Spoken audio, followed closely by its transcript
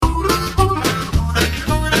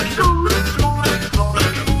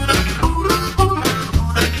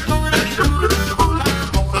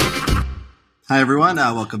everyone.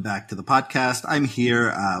 Welcome back to the podcast. I'm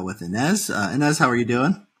here with Inez. Inez, how are you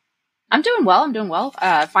doing? I'm doing well.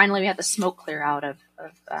 Finally, we had the smoke clear out of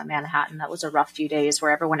Manhattan. That was a rough few days where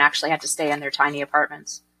everyone actually had to stay in their tiny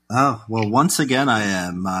apartments. Oh, well, once again,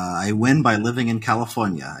 I win by living in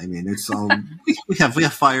California. I mean, it's all, we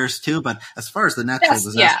have fires too, but as far as the natural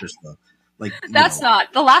disasters go,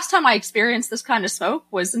 not the last time I experienced this kind of smoke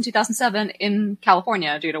was in 2007 in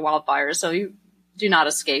California due to wildfires. So you do not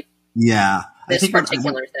escape. Yeah. This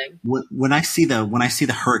particular thing. When I see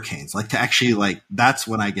the hurricanes, like to actually like, that's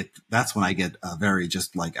when I get very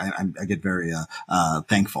just like, I get very,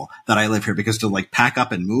 thankful that I live here, because to like pack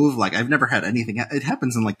up and move, like I've never had anything. It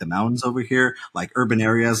happens in like the mountains over here, like urban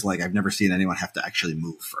areas. Like I've never seen anyone have to actually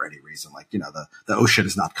move for any reason. Like, the ocean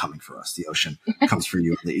is not coming for us. The ocean comes for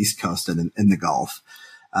you on the East Coast and in the Gulf.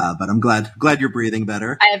 But I'm glad you're breathing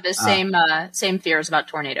better. I have the same fears about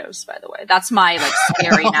tornadoes, by the way. That's my like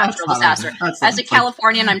scary natural disaster. As a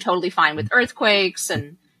Californian, I'm totally fine with earthquakes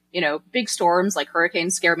and, big storms like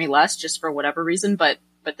hurricanes scare me less just for whatever reason. But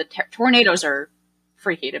the tornadoes are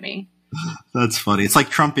freaky to me. That's funny. It's like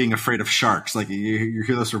Trump being afraid of sharks. Like you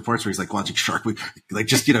hear those reports where he's like watching Shark Week, like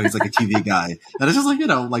just, he's like a TV guy. And it's just like,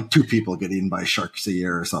 like 2 people get eaten by sharks a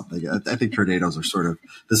year or something. I think tornadoes are sort of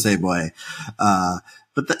the same way.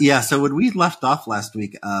 So when we left off last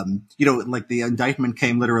week, like the indictment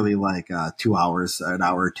came literally like, 2 hours, an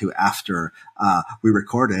hour or two after, we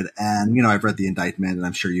recorded. And, I've read the indictment and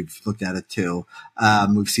I'm sure you've looked at it too.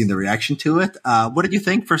 We've seen the reaction to it. What did you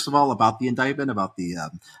think, first of all, about the indictment, about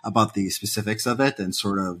the specifics of it, and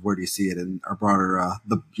sort of where do you see it in our broader,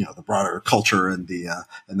 the broader culture and the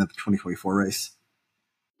 2024 race?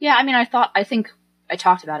 Yeah. I mean, I think I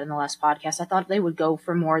talked about it in the last podcast. I thought they would go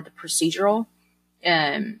for more of the procedural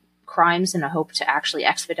crimes in a hope to actually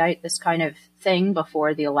expedite this kind of thing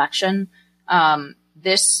before the election.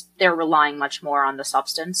 They're relying much more on the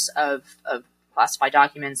substance of classified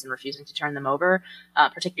documents and refusing to turn them over,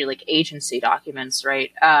 particularly like agency documents,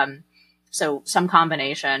 right? So some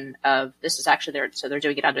combination of this is actually they're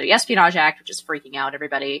doing it under the Espionage Act, which is freaking out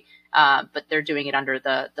everybody. But they're doing it under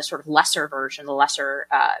the sort of lesser version, the lesser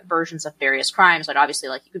versions of various crimes. Like obviously,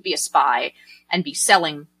 like you could be a spy and be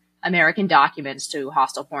selling American documents to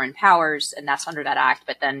hostile foreign powers, and that's under that act.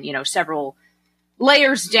 But then, several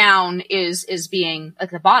layers down is being,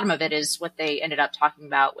 like the bottom of it is what they ended up talking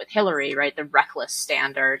about with Hillary, right? The reckless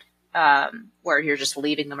standard, where you're just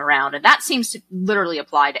leaving them around. And that seems to literally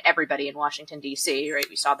apply to everybody in Washington, DC, right?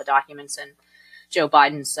 We saw the documents in Joe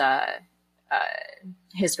Biden's,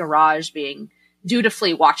 his garage being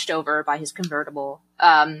dutifully watched over by his convertible.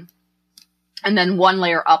 And then one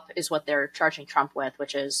layer up is what they're charging Trump with,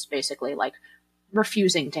 which is basically like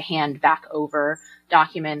refusing to hand back over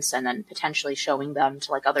documents and then potentially showing them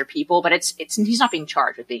to like other people. But he's not being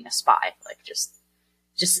charged with being a spy. Like just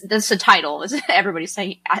that's the title. Everybody's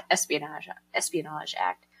saying Espionage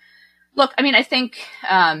Act. Look, I mean, I think,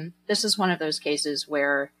 this is one of those cases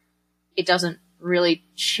where it doesn't really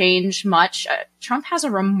change much. Trump has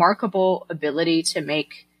a remarkable ability to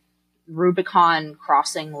make Rubicon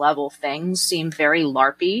crossing level things seem very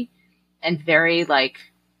LARPy and very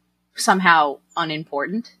like somehow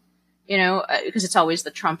unimportant, because it's always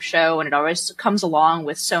the Trump show and it always comes along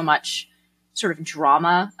with so much sort of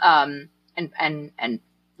drama, and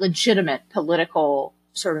legitimate political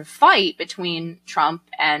sort of fight between Trump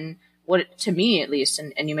and what, to me at least,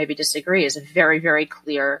 and you maybe disagree, is a very, very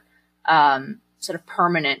clear, sort of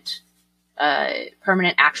permanent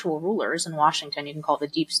actual rulers in Washington. You can call it the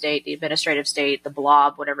deep state, the administrative state, the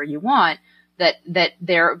blob, whatever you want, that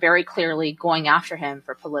they're very clearly going after him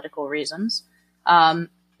for political reasons.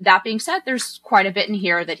 That being said, there's quite a bit in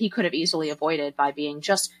here that he could have easily avoided by being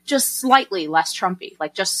just slightly less Trumpy,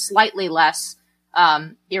 like just slightly less,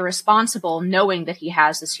 irresponsible, knowing that he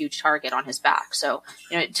has this huge target on his back. So,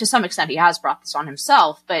 to some extent he has brought this on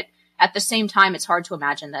himself, but at the same time, it's hard to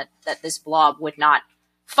imagine that this blob would not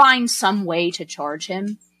find some way to charge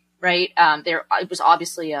him, right? It was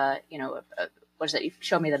obviously what is it? You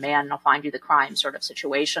show me the man and I'll find you the crime sort of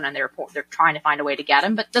situation. And they're trying to find a way to get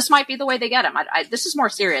him, but this might be the way they get him. This is more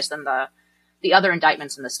serious than the other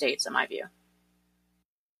indictments in the States, in my view.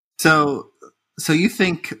 So you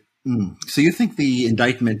think the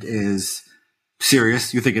indictment is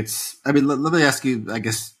serious? You think it's, I mean, let me ask you, I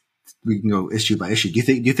guess we can go issue by issue. Do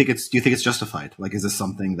you think it's justified? Like, is this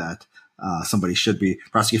something that, somebody should be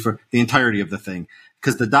prosecuted for the entirety of the thing?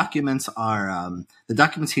 Because the documents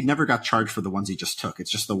he never got charged for the ones he just took.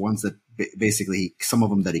 It's just the ones that basically, some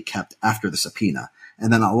of them that he kept after the subpoena.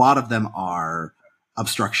 And then a lot of them are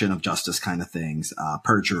obstruction of justice kind of things,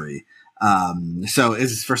 perjury. So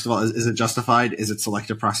first of all, is it justified? Is it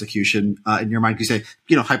selective prosecution in your mind? You say,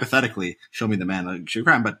 hypothetically, show me the man who committed a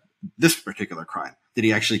crime, but this particular crime, did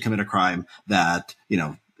he actually commit a crime that,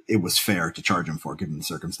 it was fair to charge him for given the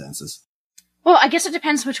circumstances? Well, I guess it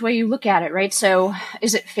depends which way you look at it, right? So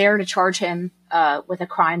is it fair to charge him with a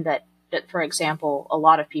crime that, for example, a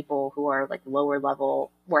lot of people who are like lower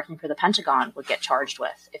level working for the Pentagon would get charged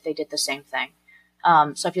with if they did the same thing?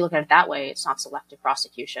 So if you look at it that way, it's not selective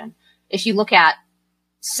prosecution. If you look at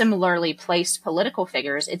similarly placed political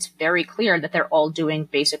figures, it's very clear that they're all doing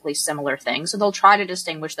basically similar things. So they'll try to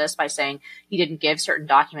distinguish this by saying he didn't give certain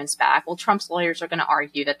documents back. Well, Trump's lawyers are going to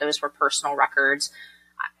argue that those were personal records.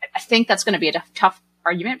 I think that's going to be a tough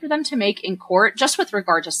argument for them to make in court. Just with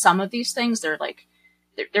regard to some of these things,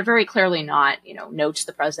 they're very clearly not, notes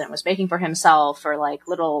the president was making for himself or like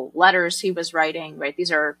little letters he was writing, right?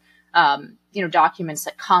 These are, documents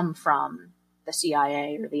that come from the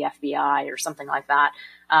CIA or the FBI or something like that,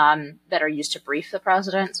 that are used to brief the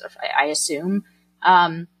president, I assume.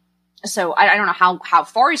 So I don't know how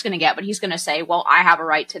far he's going to get, but he's going to say, well, I have a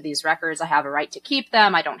right to these records. I have a right to keep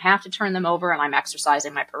them. I don't have to turn them over, and I'm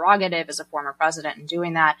exercising my prerogative as a former president in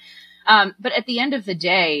doing that. But at the end of the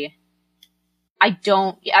day,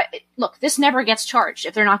 look, this never gets charged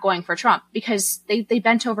if they're not going for Trump, because they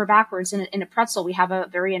bent over backwards in a pretzel. We have a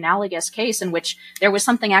very analogous case in which there was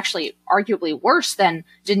something actually arguably worse than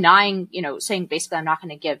denying, saying basically I'm not going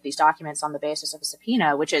to give these documents on the basis of a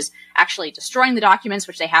subpoena, which is actually destroying the documents,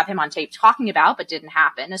 which they have him on tape talking about, but didn't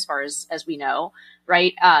happen as far as we know,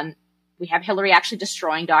 right? We have Hillary actually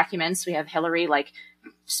destroying documents. We have Hillary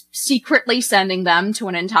secretly sending them to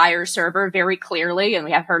an entire server very clearly. And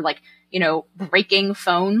we have her breaking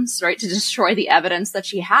phones, right, to destroy the evidence that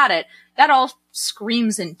she had it. That all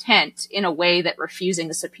screams intent in a way that refusing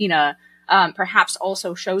the subpoena, perhaps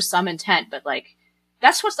also shows some intent. But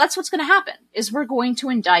that's what's going to happen is we're going to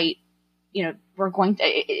indict,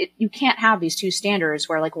 you can't have these two standards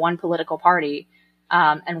where one political party,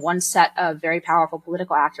 and one set of very powerful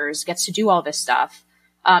political actors gets to do all this stuff.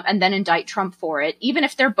 And then indict Trump for it, even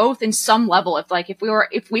if they're both in some level. If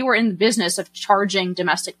we were in the business of charging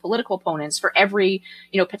domestic political opponents for every,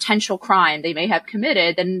 potential crime they may have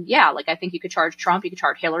committed, then yeah, I think you could charge Trump, you could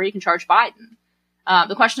charge Hillary, you can charge Biden.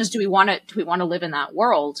 The question is, do we want to live in that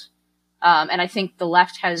world? And I think the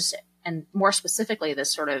left has, and more specifically,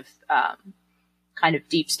 this sort of, kind of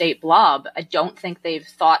deep state blob, I don't think they've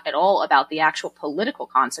thought at all about the actual political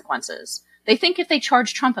consequences. They think if they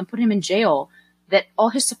charge Trump and put him in jail, that all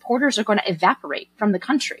his supporters are going to evaporate from the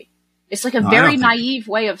country. It's a very naive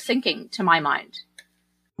way of thinking, to my mind.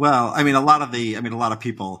 Well, a lot of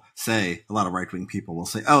people say, a lot of right-wing people will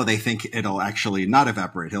say, oh, they think it'll actually not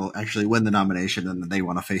evaporate. He'll actually win the nomination and they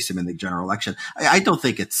want to face him in the general election. I don't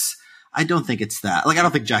think it's that. I don't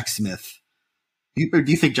think Jack Smith, do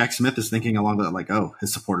you think Jack Smith is thinking along with oh,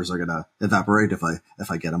 his supporters are going to evaporate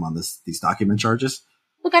if I get him on these document charges?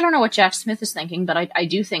 Look, I don't know what Jack Smith is thinking, but I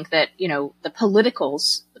do think that, the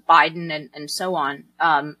politicals, Biden and so on,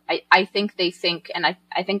 I think they think, and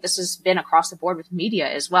I think this has been across the board with media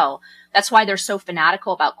as well. That's why they're so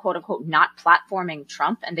fanatical about, quote unquote, not platforming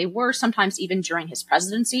Trump. And they were sometimes even during his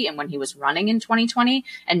presidency and when he was running in 2020.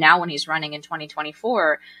 And now when he's running in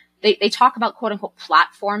 2024, they talk about, quote unquote,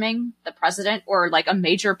 platforming the president or a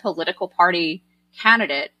major political party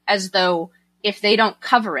candidate as though if they don't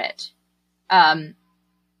cover it,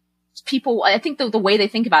 people, I think the way they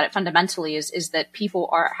think about it fundamentally is that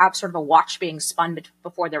people have sort of a watch being spun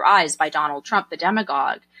before their eyes by Donald Trump, the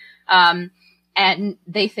demagogue. And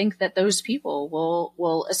they think that those people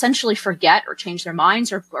will essentially forget or change their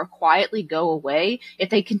minds or quietly go away if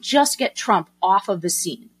they can just get Trump off of the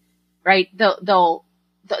scene, right?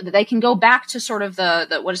 They can go back to sort of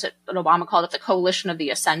the what Obama called it, the coalition of the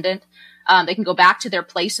ascendant. They can go back to their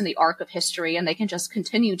place in the arc of history and they can just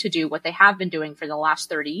continue to do what they have been doing for the last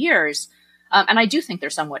 30 years. And I do think they're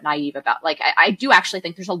somewhat naive about, I do actually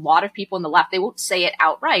think there's a lot of people in the left, they won't say it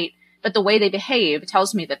outright, but the way they behave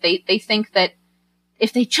tells me that they think that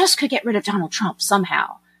if they just could get rid of Donald Trump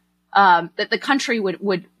somehow, that the country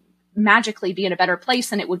would magically be in a better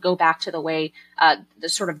place and it would go back to the way, the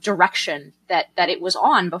sort of direction that it was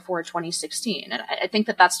on before 2016. And I think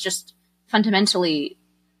that that's just fundamentally,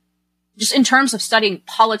 just in terms of studying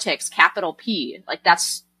politics, capital P,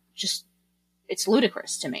 that's just, it's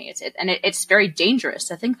ludicrous to me. It's very dangerous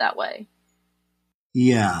to think that way.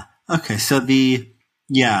 Yeah. Okay. So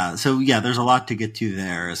there's a lot to get to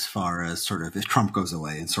there as far as sort of if Trump goes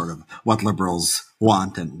away and sort of what liberals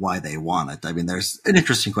want and why they want it. There's an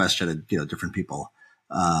interesting question and, different people,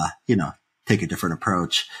 take a different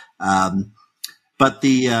approach. But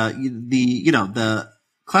the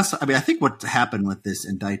I mean, I think what happened with this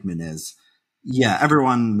indictment is, yeah,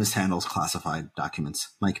 everyone mishandles classified documents.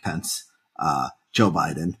 Mike Pence, Joe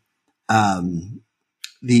Biden. As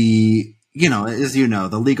you know,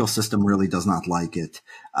 the legal system really does not like it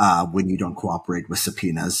when you don't cooperate with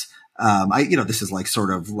subpoenas. This is like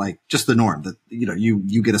sort of like just the norm that,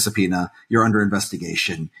 you get a subpoena, you're under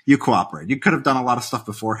investigation, you cooperate. You could have done a lot of stuff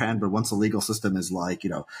beforehand, but once the legal system is like,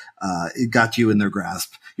 it got you in their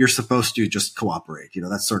grasp, you're supposed to just cooperate.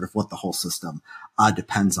 That's sort of what the whole system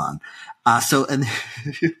depends on. And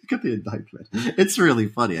if you look at the indictment, it's really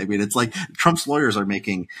funny. I mean, it's like Trump's lawyers are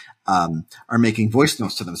making voice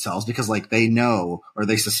notes to themselves because like they know or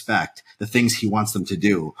they suspect the things he wants them to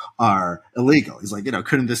do are illegal. He's like,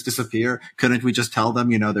 couldn't this disappear? Couldn't we just tell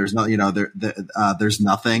them, there's no, there's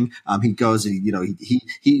nothing. He goes,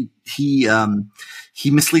 he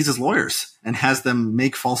misleads his lawyers and has them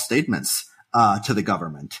make false statements, to the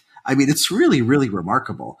government. I mean, it's really, really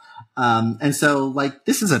remarkable. And so like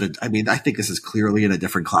this is I think this is clearly in a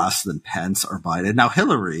different class than Pence or Biden. Now,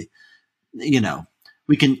 Hillary,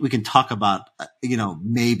 we can talk about,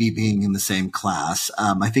 maybe being in the same class.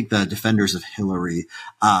 I think the defenders of Hillary,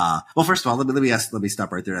 well, first of all, let me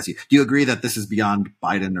stop right there and ask you, do you agree that this is beyond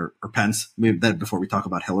Biden or Pence? Maybe that before we talk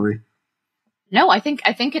about Hillary? No, I think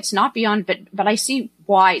it's not beyond, but I see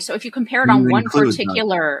why. So if you compare it on one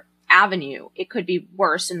particular avenue, it could be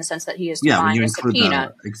worse in the sense that he is defying a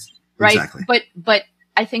subpoena. Right. Exactly. But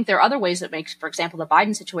I think there are other ways that makes, for example, the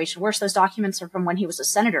Biden situation worse. Those documents are from when he was a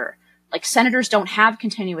senator. Like senators don't have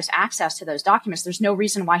continuous access to those documents. There's no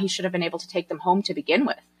reason why he should have been able to take them home to begin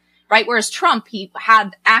with. Right. Whereas Trump, he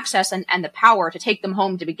had access and the power to take them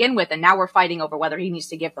home to begin with. And now we're fighting over whether he needs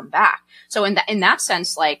to give them back. So in that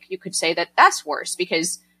sense, like you could say that that's worse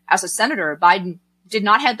because as a senator, Biden did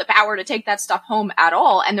not have the power to take that stuff home at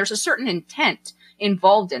all. And there's a certain intent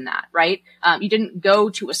involved in that, right? You didn't go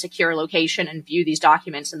to a secure location and view these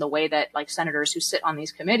documents in the way that like senators who sit on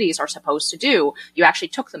these committees are supposed to do. You actually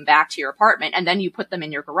took them back to your apartment and then you put them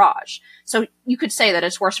in your garage. So you could say that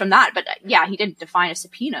it's worse from that, but yeah, he didn't define a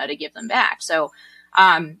subpoena to give them back. So,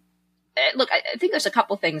 look, I think there's a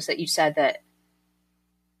couple things that you said that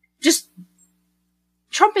just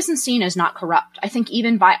Trump isn't seen as not corrupt. I think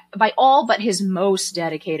even by all but his most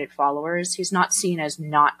dedicated followers, he's not seen as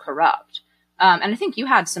not corrupt. And I think you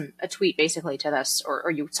had a tweet basically to this,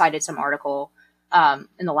 or you cited some article a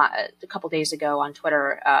couple days ago on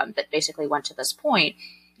Twitter that basically went to this point.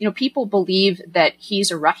 People believe that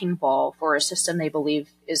he's a wrecking ball for a system they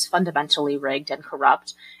believe is fundamentally rigged and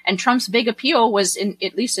corrupt. And Trump's big appeal was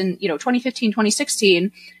at least in 2015,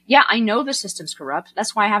 2016. Yeah, I know the system's corrupt.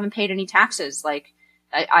 That's why I haven't paid any taxes. Like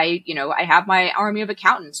I have my army of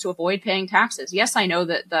accountants to avoid paying taxes. Yes, I know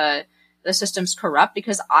that the system's corrupt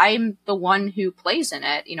because I'm the one who plays in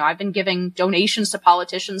it. I've been giving donations to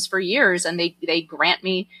politicians for years and they grant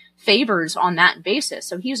me favors on that basis.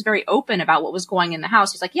 So he was very open about what was going in the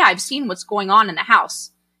House. He's like, yeah, I've seen what's going on in the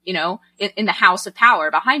House, in the House of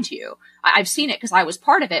Power behind you. I've seen it because I was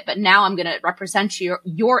part of it, but now I'm going to represent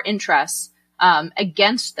your interests,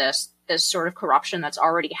 against this sort of corruption that's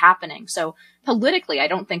already happening. So politically, I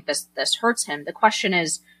don't think this hurts him. The question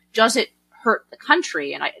is, does it hurt the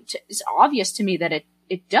country? And it's obvious to me that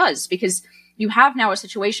it does, because you have now a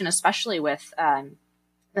situation, especially with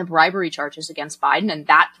the bribery charges against Biden and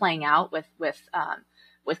that playing out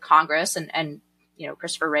with Congress and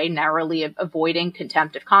Christopher Wray narrowly avoiding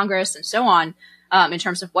contempt of Congress and so on, in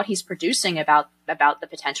terms of what he's producing about the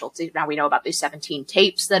potential. Now we know about these 17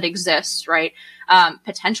 tapes that exist, right?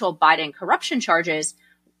 Potential Biden corruption charges.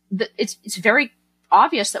 It's very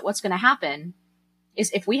obvious that what's going to happen is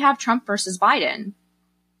if we have Trump versus Biden,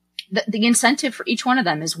 the incentive for each one of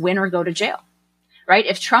them is win or go to jail, right?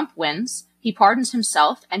 If Trump wins, he pardons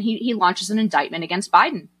himself and he launches an indictment against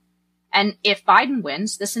Biden. And if Biden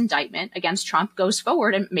wins, this indictment against Trump goes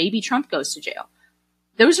forward and maybe Trump goes to jail.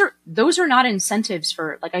 Those are not incentives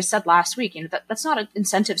for, like I said last week, that's not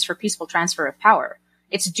incentives for peaceful transfer of power.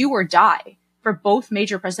 It's do or die for both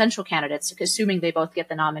major presidential candidates, assuming they both get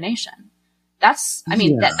the nomination. That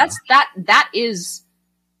is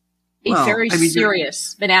a very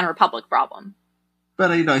serious banana republic problem.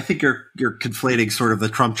 But I think you're conflating sort of the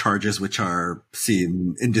Trump charges, which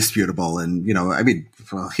seem indisputable, and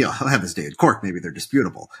he'll have his day in court. Maybe they're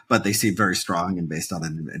disputable, but they seem very strong and based on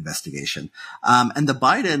an investigation. And the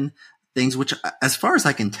Biden things, which, as far as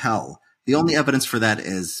I can tell, the only evidence for that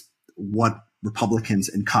is what Republicans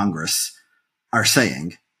in Congress are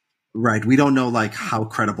saying. Right. We don't know like how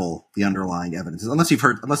credible the underlying evidence is, unless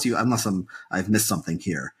I've missed something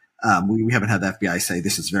here. We haven't had the FBI say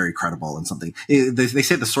this is very credible and something. They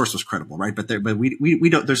say the source was credible, right? But we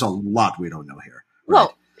don't. There's a lot we don't know here. Right?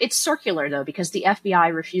 Well, it's circular though, because the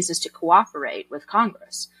FBI refuses to cooperate with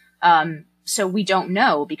Congress. So we don't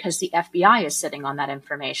know because the FBI is sitting on that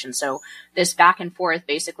information. So this back and forth,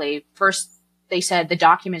 basically, first they said the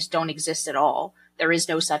documents don't exist at all. There is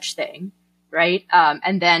no such thing, right?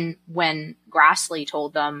 And then when Grassley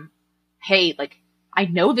told them, hey, like, I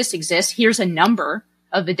know this exists. Here's a number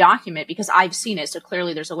of the document because I've seen it. So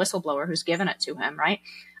clearly there's a whistleblower who's given it to him, right?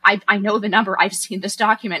 I know the number. I've seen this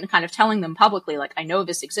document, and kind of telling them publicly, like, I know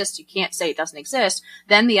this exists. You can't say it doesn't exist.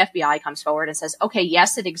 Then the FBI comes forward and says, okay,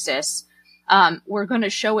 yes, it exists. We're going to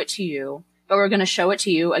show it to you, but we're going to show it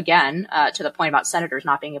to you again, to the point about senators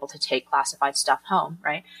not being able to take classified stuff home,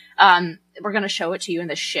 right? We're going to show it to you in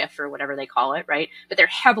the SHIF or whatever they call it, right? But they're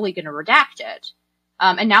heavily going to redact it.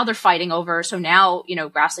 And now they're fighting over, so now,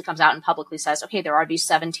 Grassley comes out and publicly says, okay, there are these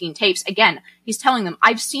 17 tapes. Again, he's telling them,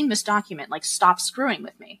 I've seen this document, like, stop screwing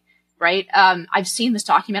with me, right? I've seen this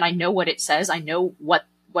document. I know what it says. I know what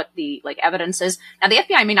the, like, evidence is. Now, the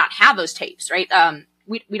FBI may not have those tapes, right?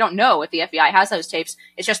 We don't know if the FBI has those tapes.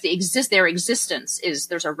 It's just their existence is,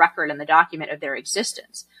 there's a record in the document of their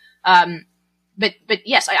existence. But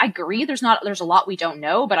yes, I agree. There's a lot we don't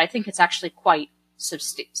know, but I think it's actually quite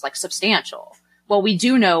substantial. What we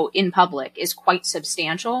do know in public is quite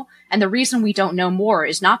substantial. And the reason we don't know more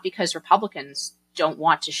is not because Republicans don't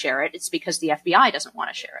want to share it. It's because the FBI doesn't want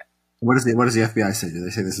to share it. What does the FBI say? Do they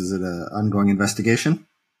say this is an ongoing investigation?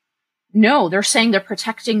 No, they're saying they're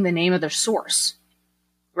protecting the name of their source,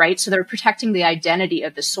 right? So they're protecting the identity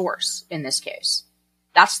of the source in this case.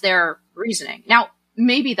 That's their reasoning. Now,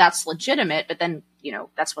 maybe that's legitimate, but then,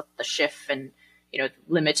 that's what the SHIF and,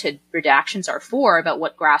 limited redactions are for. But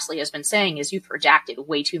what Grassley has been saying is you've redacted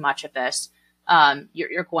way too much of this.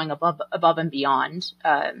 You're going above and beyond.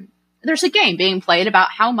 There's a game being played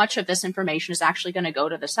about how much of this information is actually going to go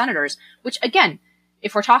to the senators, which, again,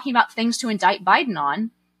 if we're talking about things to indict Biden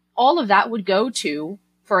on, all of that would go to,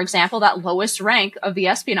 for example, that lowest rank of the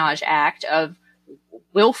Espionage Act of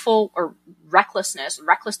willful or reckless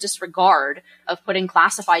disregard of putting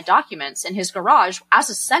classified documents in his garage as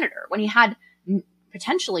a senator when he had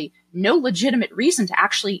potentially no legitimate reason to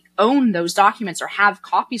actually own those documents or have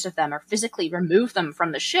copies of them or physically remove them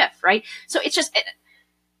from the SHIF, right? So it's just,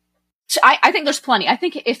 I think there's plenty. I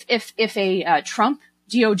think if a Trump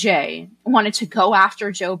DOJ wanted to go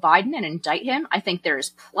after Joe Biden and indict him, I think there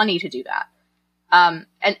is plenty to do that. And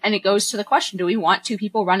it goes to the question, do we want two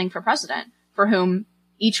people running for president for whom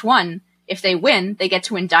each one, if they win, they get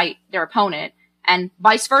to indict their opponent, and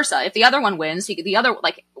vice versa. If the other one wins, the other,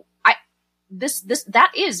 like,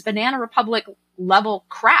 that is Banana Republic level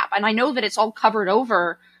crap. And I know that it's all covered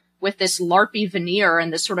over with this LARPy veneer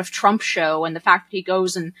and this sort of Trump show and the fact that he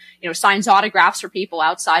goes and, signs autographs for people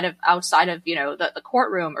outside of, the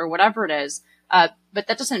courtroom or whatever it is. But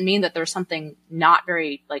that doesn't mean that there's something not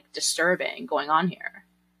very, like, disturbing going on here.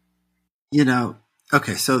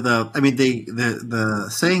 Okay. So the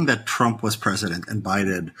saying that Trump was president and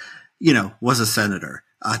Biden, was a senator,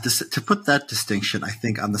 to put that distinction, I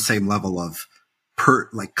think, on the same level of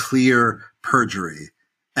clear perjury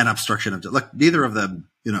and obstruction of, neither of them,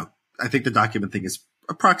 I think the document thing is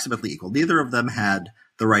approximately equal. Neither of them had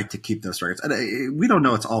the right to keep those records. And we don't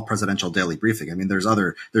know it's all presidential daily briefing. I mean, there's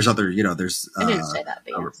other, I didn't say that,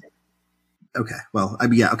 but okay. Well,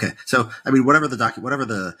 yeah. Okay. So, whatever the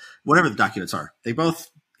documents are, they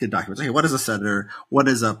both get documents. Okay. What is a senator? What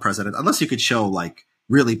is a president? Unless you could show,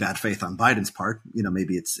 really bad faith on Biden's part,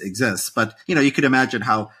 maybe it exists, but, you could imagine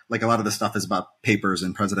how, a lot of the stuff is about papers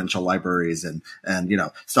in presidential libraries and,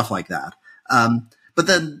 stuff like that. But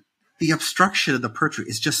then the obstruction of the perjury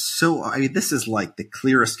is just so, this is like the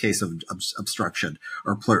clearest case of obstruction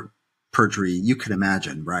or perjury you can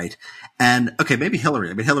imagine, right? And okay, maybe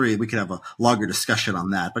Hillary. Hillary, we could have a longer discussion on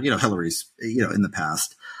that, but Hillary's, in the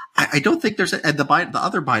past, I don't think there's and the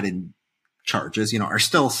other Biden charges, are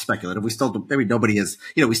still speculative. We still, nobody is,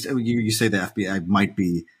 you say the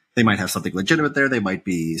FBI they might have something legitimate there. They might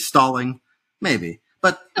be stalling, maybe,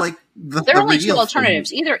 but there are only two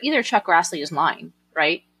alternatives. Either Chuck Grassley is lying,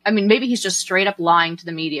 right? Maybe he's just straight up lying to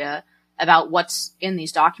the media about what's in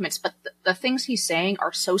these documents, but the things he's saying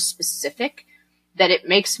are so specific that it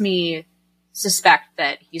makes me suspect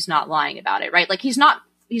that he's not lying about it, right? He's not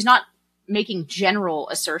making general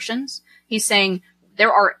assertions. He's saying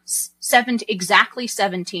there are exactly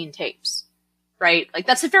 17 tapes, right?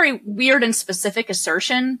 That's a very weird and specific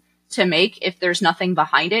assertion to make if there's nothing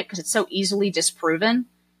behind it, because it's so easily disproven,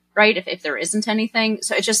 right? If there isn't anything.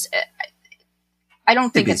 So it just, I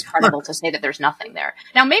don't think it's credible to say that there's nothing there.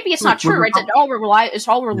 Now, maybe it's not true, right? It's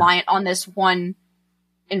all reliant on this one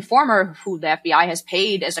informer who the FBI has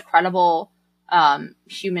paid as a credible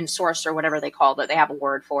human source or whatever they call it. They have a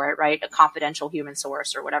word for it, right? A confidential human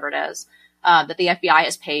source or whatever it is, that the FBI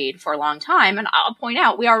has paid for a long time. And I'll point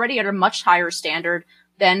out, we already at a much higher standard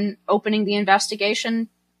than opening the investigation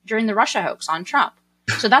during the Russia hoax on Trump.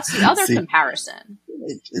 So that's the other comparison.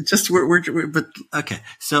 It just, but okay.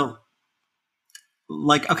 So,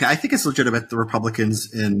 okay, I think it's legitimate the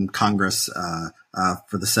Republicans in Congress,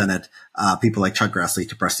 for the Senate, people like Chuck Grassley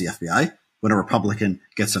to press the FBI. When a Republican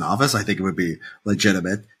gets in office, I think it would be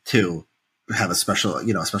legitimate to have a special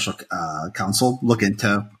counsel look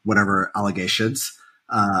into whatever allegations,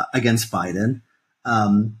 against Biden.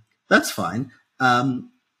 That's fine. And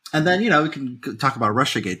then, we can talk about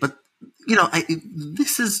Russiagate, but,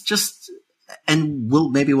 this is just, and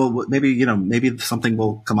maybe something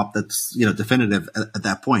will come up that's, definitive at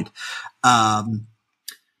that point.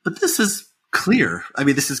 But this is clear. I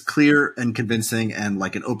mean, this is clear and convincing and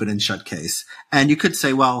like an open and shut case. And you could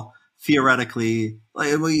say, well, theoretically,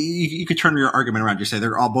 you could turn your argument around. You say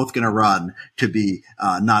they're all both going to run to be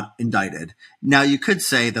not indicted. Now, you could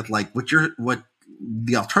say that what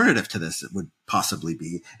the alternative to this would possibly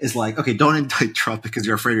be is okay, don't indict Trump because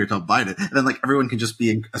you're afraid you're to Biden, and then everyone can just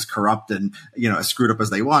be as corrupt and as screwed up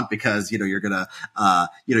as they want because you're gonna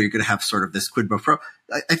have sort of this quid pro quo.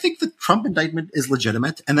 I think the Trump indictment is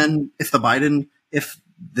legitimate, and then if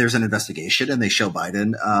there's an investigation and they show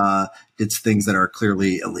Biden did things that are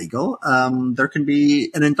clearly illegal, there can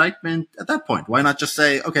be an indictment at that point. Why not just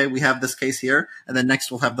say, okay, we have this case here, and then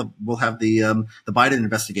next we'll have the Biden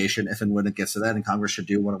investigation if and when it gets to that, and Congress should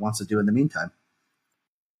do what it wants to do in the meantime.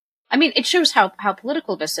 I mean, it shows how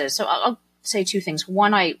political this is. So I'll say two things.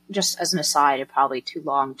 One, I just as an aside, it's probably too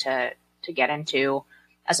long to get into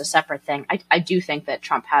as a separate thing. I do think that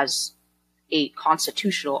Trump has a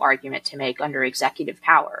constitutional argument to make under executive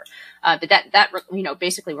power. But that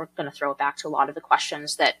basically we're going to throw it back to a lot of the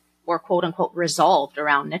questions that were quote unquote resolved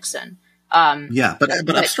around Nixon. But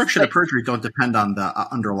obstruction of perjury don't depend on the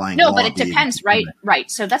underlying law. No, but it depends, right? Right.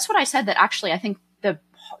 So that's what I said, that actually I think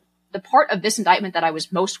the part of this indictment that I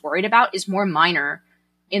was most worried about is more minor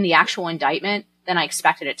in the actual indictment than I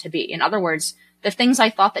expected it to be. In other words, the things I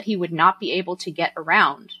thought that he would not be able to get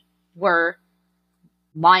around were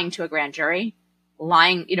lying to a grand jury,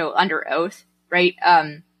 lying, under oath, right?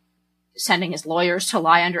 Sending his lawyers to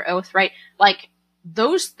lie under oath, right?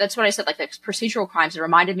 That's what I said, the procedural crimes. It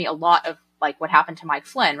reminded me a lot of what happened to Mike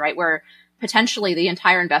Flynn, right? Where potentially the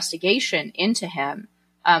entire investigation into him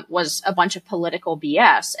was a bunch of political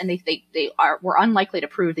BS, and were unlikely to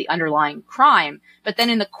prove the underlying crime. But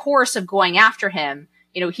then in the course of going after him,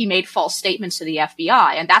 he made false statements to the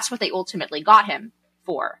FBI, and that's what they ultimately got him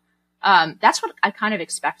for. That's what I kind of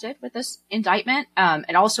expected with this indictment.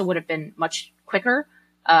 It also would have been much quicker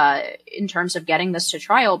in terms of getting this to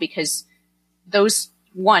trial, because those,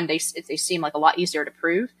 they seem like a lot easier to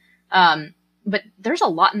prove. But there's a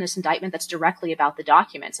lot in this indictment that's directly about the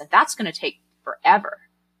documents, and that's going to take forever.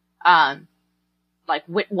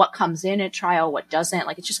 What comes in at trial, what doesn't,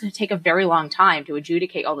 it's just going to take a very long time to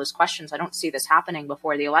adjudicate all those questions. I don't see this happening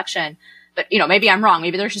before the election, but maybe I'm wrong.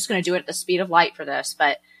 Maybe they're just going to do it at the speed of light for this.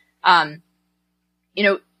 But,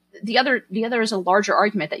 the other is a larger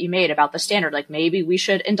argument that you made about the standard. Maybe we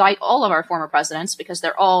should indict all of our former presidents because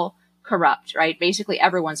they're all corrupt, right? Basically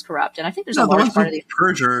everyone's corrupt. And I think there's a large part of the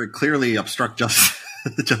perjure clearly obstruct justice.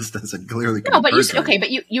 Justice and clearly. No, but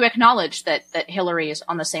you acknowledge that Hillary is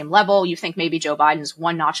on the same level. You think maybe Joe Biden's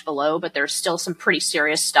one notch below, but there's still some pretty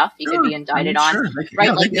serious stuff he could be indicted on,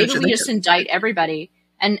 right? Maybe we just indict everybody.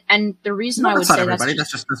 And the reason I would say everybody,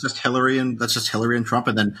 that's just Hillary and Trump,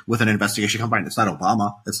 and then with an investigation combined, it's not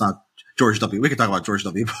Obama, it's not George W. We could talk about George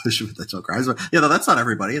W. Bush with the Joe Crimes, but that's not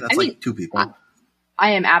everybody. That's two people.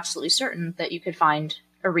 I am absolutely certain that you could find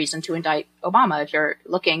a reason to indict Obama if you're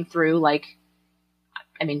looking through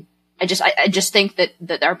I just think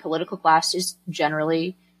that our political class is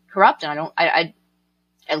generally corrupt, and I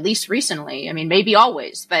at least recently, maybe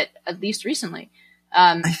always, but at least recently.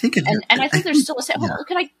 I think there's still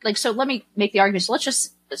so let me make the argument. So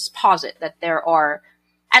let's pause it that there are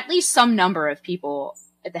at least some number of people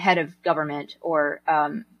at the head of government, or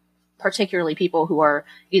particularly people who are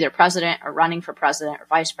either president or running for president or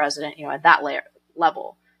vice president, at that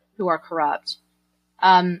level, who are corrupt.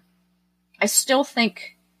 I still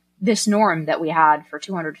think this norm that we had for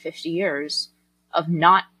 250 years of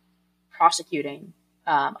not prosecuting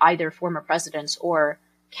either former presidents or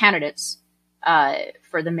candidates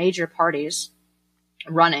for the major parties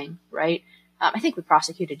running, right? I think we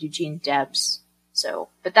prosecuted Eugene Debs.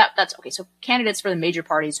 But that's okay. So candidates for the major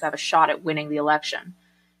parties who have a shot at winning the election,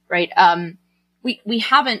 right? We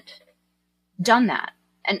haven't done that.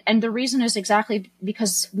 And the reason is exactly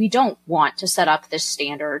because we don't want to set up this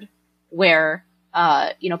standard where,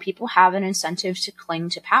 people have an incentive to cling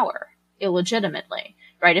to power illegitimately,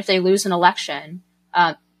 right? If they lose an election,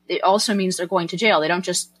 it also means they're going to jail. They don't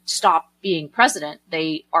just stop being president.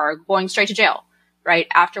 They are going straight to jail, right?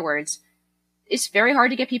 Afterwards. It's very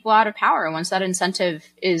hard to get people out of power once that incentive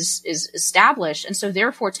is established. And so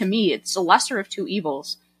therefore, to me, it's the lesser of two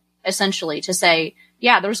evils, essentially, to say,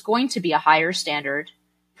 yeah, there's going to be a higher standard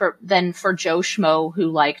than for Joe Schmo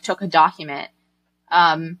who took a document,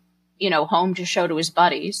 home to show to his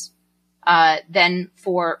buddies, than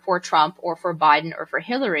for Trump or for Biden or for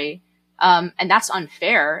Hillary. And that's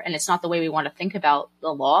unfair. And it's not the way we want to think about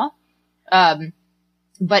the law.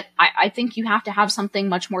 But I think you have to have something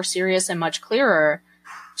much more serious and much clearer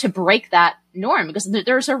to break that norm, because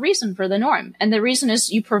there's a reason for the norm. And the reason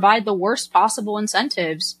is you provide the worst possible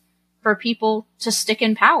incentives for people to stick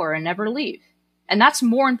in power and never leave. And that's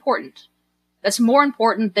more important. That's more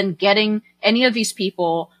important than getting any of these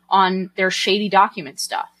people on their shady document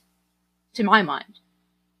stuff, to my mind.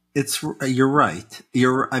 You're right.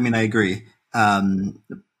 I agree.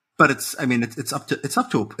 But it's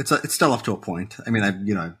still up to a point. I mean,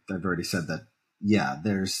 I've already said that. Yeah,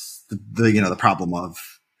 there's the problem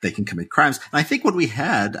of they can commit crimes. And I think what we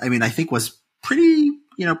had, I think was pretty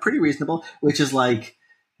reasonable, which is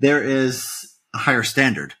there is a higher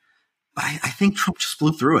standard. But I think Trump just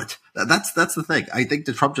blew through it. That's the thing. I think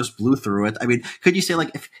that Trump just blew through it. I mean, could you say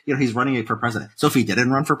if he's running for president? So if he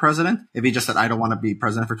didn't run for president, if he just said, I don't want to be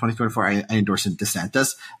president for 2024, I endorse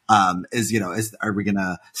DeSantis, are we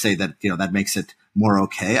gonna say that that makes it more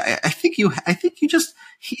okay? I think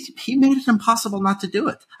he made it impossible not to do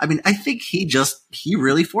it. I mean, I think he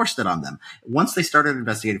really forced it on them once they started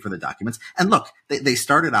investigating for the documents. And look, they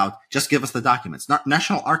started out, just give us the documents. Not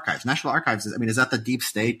National Archives. National Archives is that the deep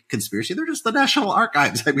state conspiracy? They're just the National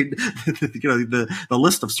Archives. I mean, the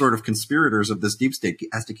list of sort of conspirators of this deep state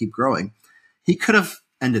has to keep growing. He could have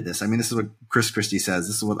ended this. I mean, this is what Chris Christie says.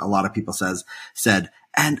 This is what a lot of people said.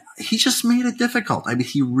 And he just made it difficult. I mean,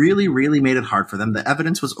 he really, really made it hard for them. The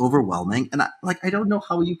evidence was overwhelming. And I don't know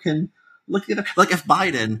how you can look at it. If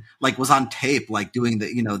Biden, was on tape, doing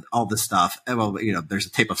the, all this stuff. Well, there's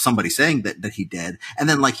a tape of somebody saying that he did. And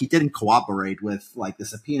then, he didn't cooperate with, the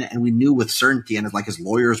subpoena. And we knew with certainty, and his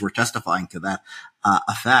lawyers were testifying to that,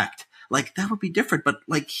 effect. That would be different. But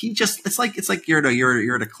it's like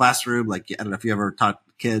you're in a classroom. I don't know if you ever taught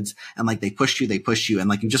kids and they push you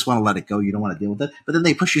and you just want to let it go. You don't want to deal with it. But then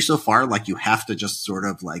they push you so far, you have to just sort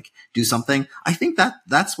of do something. I think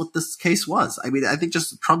that's what this case was. I mean, I think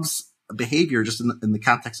just Trump's behavior just in the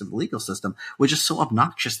context of the legal system was just so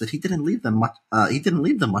obnoxious that he didn't leave them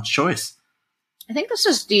much choice. I think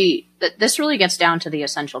this really gets down to the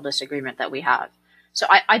essential disagreement that we have. So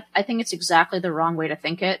I think it's exactly the wrong way to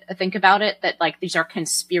think about it, that these are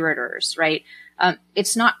conspirators, right?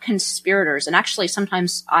 It's not conspirators. And actually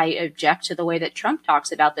sometimes I object to the way that Trump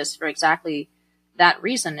talks about this for exactly that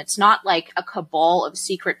reason. It's not a cabal of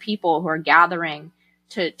secret people who are gathering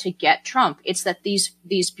to get Trump. It's that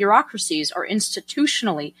these bureaucracies are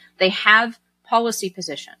institutionally, they have policy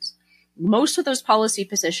positions. Most of those policy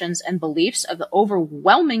positions and beliefs of the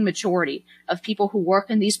overwhelming majority of people who work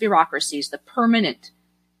in these bureaucracies, the permanent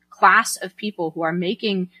class of people who are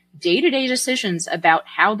making day-to-day decisions about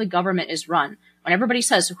how the government is run. When everybody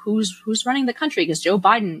says who's running the country, because Joe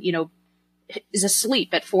Biden, is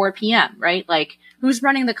asleep at 4 p.m., right? Who's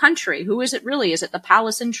running the country? Who is it really? Is it the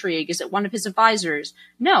palace intrigue? Is it one of his advisors?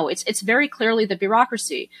 No, it's very clearly the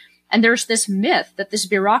bureaucracy. And there's this myth that this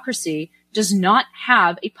bureaucracy does not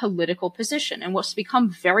have a political position. And what's become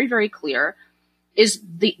very, very clear is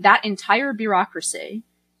that entire bureaucracy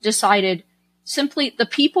decided simply the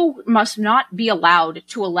people must not be allowed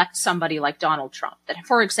to elect somebody like Donald Trump, that,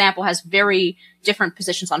 for example, has very different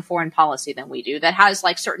positions on foreign policy than we do, that has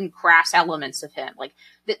certain crass elements of him.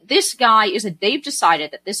 They've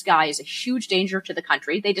decided that this guy is a huge danger to the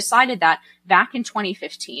country. They decided that back in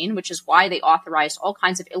 2015, which is why they authorized all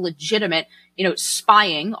kinds of illegitimate,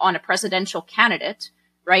 spying on a presidential candidate,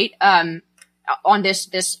 right? On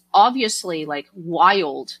this obviously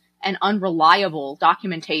wild and unreliable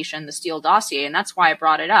documentation, the Steele dossier. And that's why I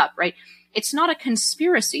brought it up, right? It's not a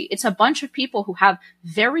conspiracy. It's a bunch of people who have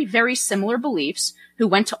very, very similar beliefs, who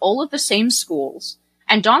went to all of the same schools.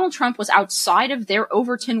 And Donald Trump was outside of their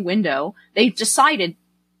Overton window. They decided,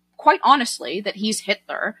 quite honestly, that he's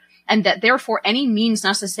Hitler, and that therefore any means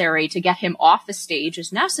necessary to get him off the stage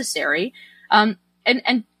is necessary. And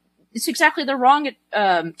it's exactly the wrong,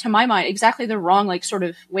 to my mind, exactly the wrong, sort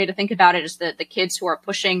of way to think about it is the kids who are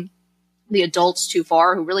pushing the adults too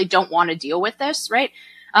far, who really don't want to deal with this, right?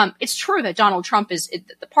 It's true that Donald Trump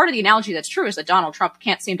the part of the analogy that's true is that Donald Trump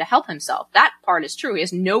can't seem to help himself. That part is true. He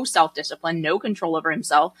has no self-discipline, no control over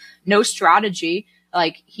himself, no strategy.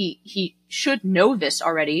 Like he should know this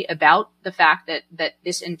already about the fact that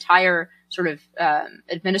this entire sort of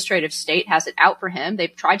administrative state has it out for him. They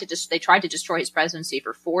tried to destroy his presidency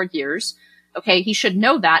for 4 years. Okay, he should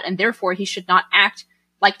know that, and therefore he should not act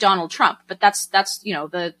like Donald Trump. But that's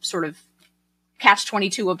the sort of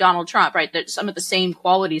catch-22 of Donald Trump, right? That some of the same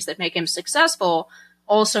qualities that make him successful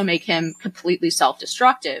also make him completely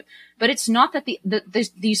self-destructive. But it's not that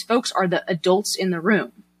these folks are the adults in the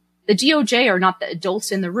room. The DOJ are not the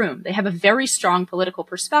adults in the room. They have a very strong political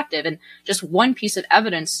perspective. And just one piece of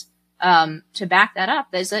evidence to back that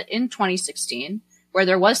up is that in 2016, where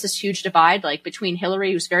there was this huge divide, like between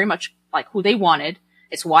Hillary, who's very much like who they wanted.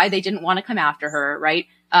 It's why they didn't want to come after her, right?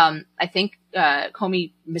 I think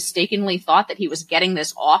Comey mistakenly thought that he was getting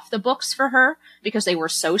this off the books for her because they were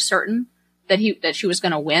so certain that she was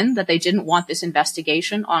going to win, that they didn't want this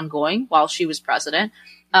investigation ongoing while she was president.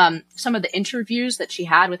 Some of the interviews that she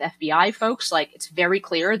had with FBI folks, like it's very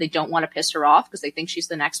clear they don't want to piss her off because they think she's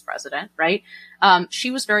the next president, right?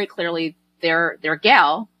 She was very clearly their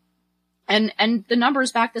gal. And the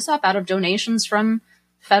numbers back this up out of donations from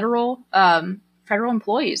federal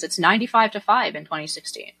employees. It's 95-5 in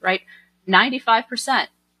 2016, right? 95%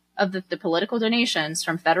 of the political donations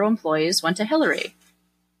from federal employees went to Hillary.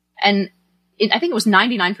 And I think it was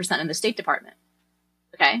 99% in the State Department.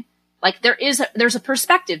 Okay. Like there's a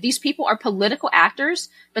perspective. These people are political actors,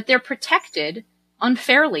 but they're protected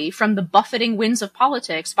unfairly from the buffeting winds of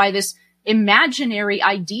politics by this imaginary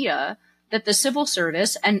idea that the civil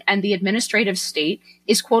service and the administrative state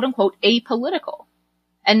is quote unquote apolitical.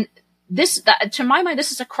 And to my mind,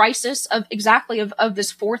 this is a crisis of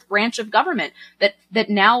this fourth branch of government that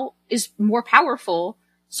now is more powerful,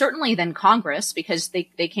 certainly than Congress, because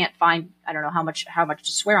they can't find, I don't know how much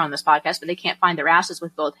to swear on this podcast, but they can't find their asses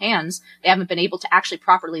with both hands. They haven't been able to actually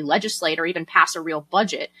properly legislate or even pass a real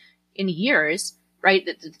budget in years, right?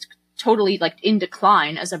 That's totally like in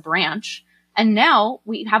decline as a branch. And now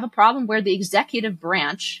we have a problem where the executive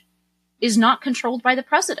branch is not controlled by the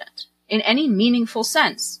president in any meaningful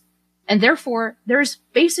sense. And therefore, there's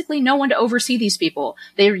basically no one to oversee these people.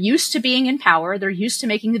 They're used to being in power. They're used to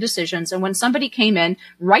making the decisions. And when somebody came in,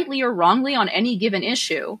 rightly or wrongly on any given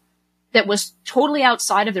issue, that was totally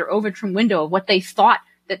outside of their Overton window of what they thought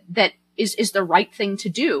that is the right thing to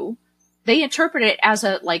do, they interpret it as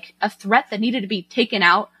a threat that needed to be taken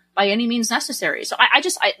out by any means necessary. So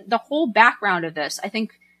the whole background of this, I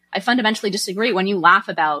think I fundamentally disagree when you laugh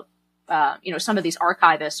about, some of these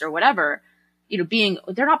archivists or whatever,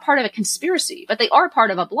 they're not part of a conspiracy, but they are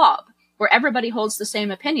part of a blob where everybody holds the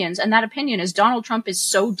same opinions. And that opinion is Donald Trump is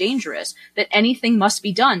so dangerous that anything must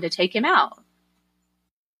be done to take him out.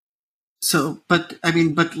 So, but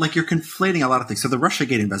like you're conflating a lot of things. So the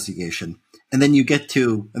Russiagate investigation, and then you jump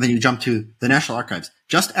to the National Archives,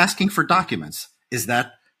 just asking for documents. Is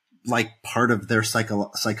that like part of their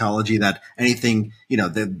psychology that anything,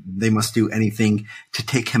 they must do anything to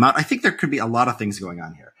take him out? I think there could be a lot of things going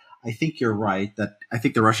on here. I think you're right that I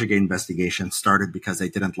think the Russiagate investigation started because they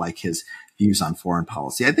didn't like his views on foreign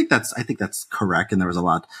policy. I think that's correct. And there was a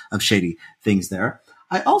lot of shady things there.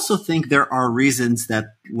 I also think there are reasons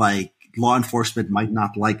that like law enforcement might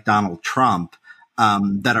not like Donald Trump,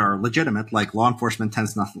 that are legitimate. Like law enforcement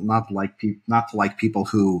tends not to like people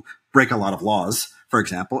who break a lot of laws, for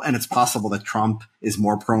example. And it's possible that Trump is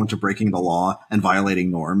more prone to breaking the law and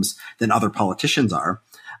violating norms than other politicians are.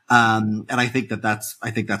 And I think that's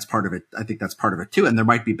part of it. I think that's part of it too. And there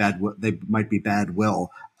might be bad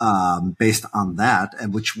will, based on that,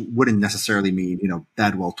 and which wouldn't necessarily mean,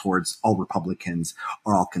 bad will towards all Republicans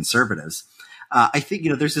or all conservatives. I think,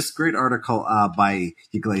 there's this great article, by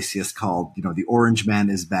Iglesias called, The Orange Man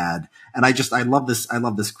is Bad. And I love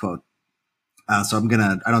this quote. So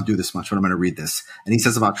I don't do this much, but I'm going to read this. And he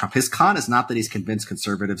says about Trump, his con is not that he's convinced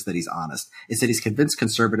conservatives that he's honest. It's that he's convinced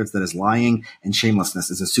conservatives that his lying and shamelessness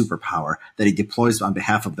is a superpower that he deploys on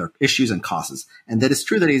behalf of their issues and causes. And that it's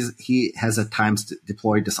true that he has at times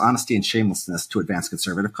deployed dishonesty and shamelessness to advance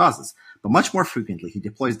conservative causes. But much more frequently, he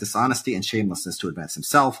deploys dishonesty and shamelessness to advance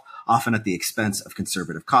himself, often at the expense of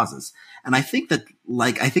conservative causes. And I think that,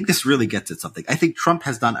 I think this really gets at something. I think Trump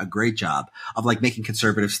has done a great job of making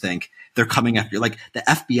conservatives think they're coming after you. Like the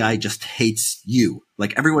FBI just hates you.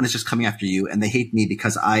 Like everyone is just coming after you and they hate me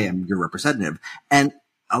because I am your representative. And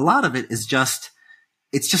a lot of it is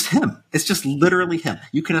it's just him. It's just literally him.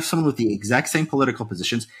 You can have someone with the exact same political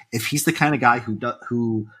positions. If he's the kind of guy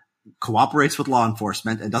who cooperates with law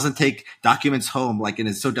enforcement and doesn't take documents home, like, and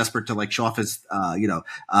is so desperate to like show off his, to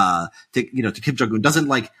Kim Jong-un, doesn't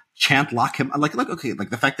like chant lock him, okay, like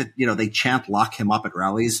the fact that, they chant lock him up at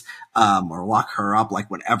rallies, or lock her up,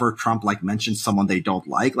 like whenever Trump like mentions someone they don't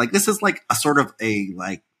like this is like a sort of a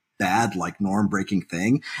like bad, like norm breaking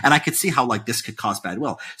thing. And I could see how like this could cause bad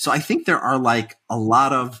will. So I think there are like a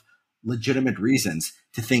lot of legitimate reasons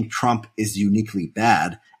to think Trump is uniquely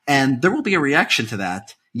bad. And there will be a reaction to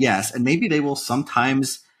that. Yes. And maybe they will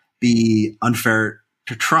sometimes be unfair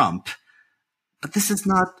to Trump, but this is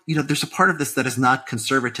not, there's a part of this that is not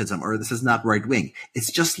conservatism, or this is not right wing.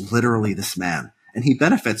 It's just literally this man. And he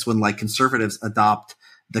benefits when like conservatives adopt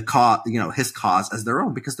the cause, his cause as their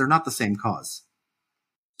own, because they're not the same cause.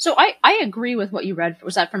 So I agree with what you read.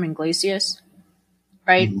 Was that from Iglesias?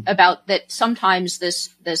 Right? Mm-hmm. About that sometimes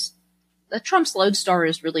the Trump's lodestar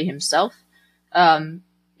is really himself.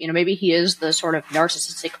 Maybe he is the sort of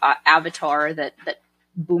narcissistic avatar that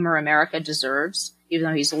Boomer America deserves, even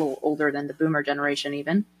though he's a little older than the Boomer generation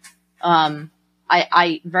even.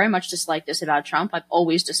 I very much dislike this about Trump. I've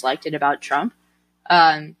always disliked it about Trump.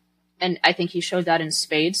 And I think he showed that in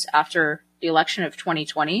spades after the election of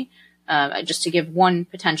 2020. Just to give one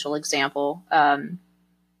potential example,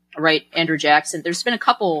 right, Andrew Jackson, there's been a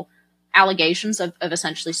couple allegations of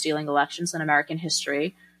essentially stealing elections in American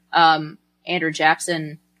history. Andrew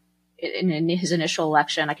Jackson, in his initial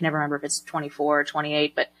election, I can never remember if it's 24 or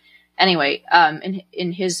 28, but anyway,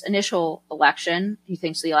 in his initial election, he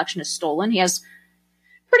thinks the election is stolen. He has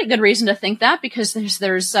pretty good reason to think that, because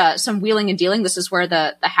there's some wheeling and dealing. This is where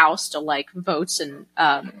the House still like votes and,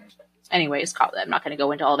 anyways, I'm not going to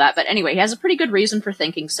go into all that, but anyway, he has a pretty good reason for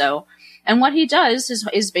thinking so. And what he does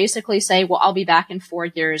is basically say, well, I'll be back in 4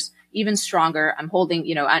 years, even stronger. I'm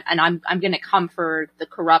holding, and I'm going to come for the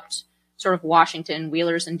corrupt sort of Washington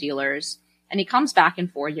wheelers and dealers. And he comes back in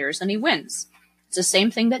 4 years and he wins. It's the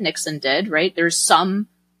same thing that Nixon did, right? There's some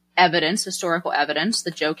evidence, historical evidence,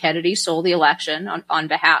 that Joe Kennedy stole the election on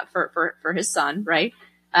behalf for his son, right?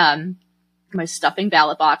 By stuffing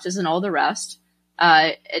ballot boxes and all the rest.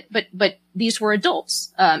 But these were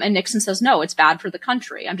adults. And Nixon says, no, it's bad for the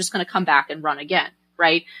country. I'm just going to come back and run again.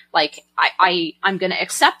 Right? Like, I'm going to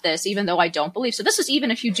accept this, even though I don't believe. So this is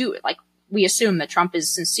even if you do it, like, we assume that Trump is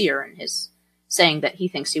sincere in his saying that he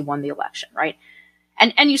thinks he won the election. Right?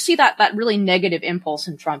 And you see that really negative impulse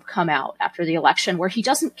in Trump come out after the election, where he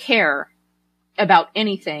doesn't care about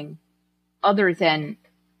anything other than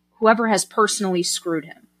whoever has personally screwed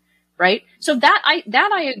him. Right? So that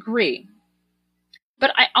I agree.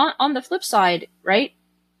 But on the flip side, right,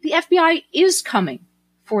 the FBI is coming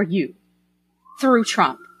for you through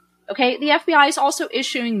Trump. Okay? The FBI is also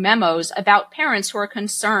issuing memos about parents who are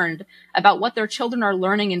concerned about what their children are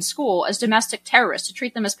learning in school as domestic terrorists, to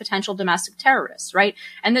treat them as potential domestic terrorists, right?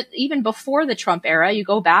 And that even before the Trump era, you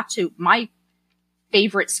go back to my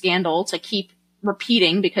favorite scandal to keep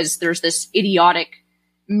repeating, because there's this idiotic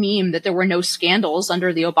meme that there were no scandals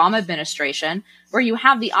under the Obama administration, where you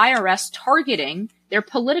have the IRS targeting their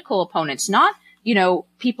political opponents, not,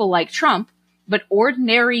 people like Trump, but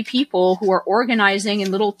ordinary people who are organizing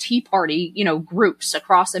in little Tea Party, groups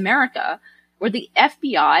across America, where the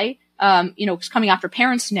FBI, is coming after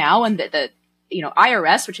parents now, and the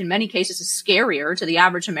IRS, which in many cases is scarier to the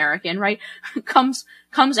average American, right, comes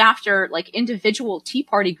after like individual Tea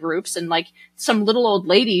Party groups and like some little old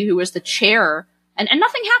lady who was the chair. And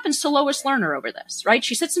nothing happens to Lois Lerner over this, right?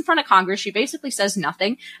 She sits in front of Congress. She basically says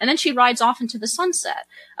nothing, and then she rides off into the sunset.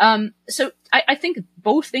 So I think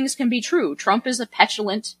both things can be true. Trump is a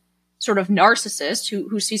petulant sort of narcissist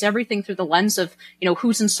who sees everything through the lens of,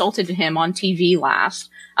 who's insulted him on TV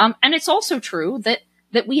last. And it's also true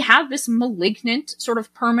that we have this malignant sort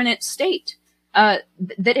of permanent state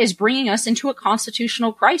that is bringing us into a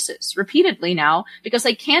constitutional crisis repeatedly now, because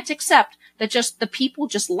they can't accept that just the people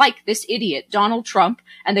just like this idiot, Donald Trump,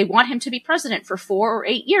 and they want him to be president for 4 or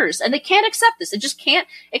 8 years. And they can't accept this. They just can't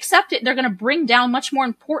accept it. They're going to bring down much more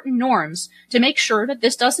important norms to make sure that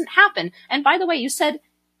this doesn't happen. And by the way, you said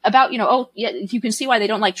about, you can see why they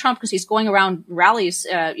don't like Trump, because he's going around rallies,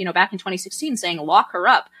 back in 2016 saying lock her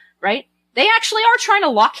up, right? They actually are trying to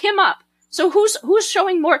lock him up. So who's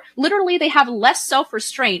showing more? Literally, they have less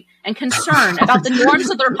self-restraint and concern about the norms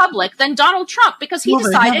of the republic than Donald Trump, because he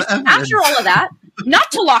decided after all of that not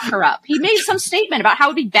to lock her up. He made some statement about how it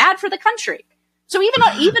would be bad for the country. So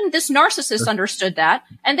even this narcissist understood that,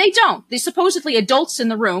 and they don't. The supposedly adults in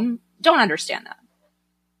the room don't understand that.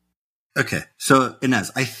 Okay, so Inez,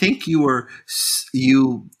 I think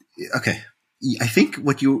okay. I think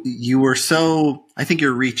what I think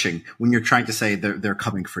you're reaching when you're trying to say they're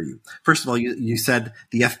coming for you. First of all, you said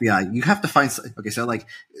the FBI, you have to find, okay, so like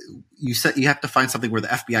you said, you have to find something where the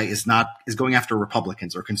FBI is going after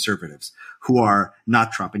Republicans or conservatives who are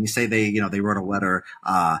not Trump. And you say they wrote a letter,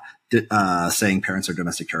 saying parents are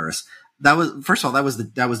domestic terrorists. That was the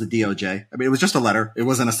DOJ. I mean, it was just a letter. It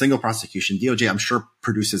wasn't a single prosecution. DOJ, I'm sure,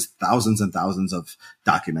 produces thousands and thousands of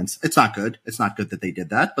documents. It's not good. It's not good that they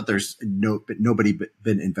did that, but there's nobody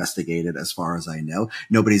been investigated as far as I know.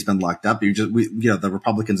 Nobody's been locked up. The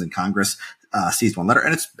Republicans in Congress, seized one letter,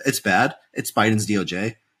 and it's bad. It's Biden's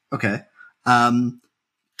DOJ. Okay.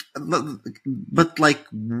 But like,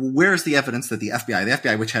 where's the evidence that the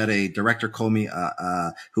FBI, which had a director, Comey,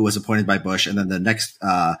 who was appointed by Bush, and then the next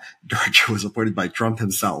director was appointed by Trump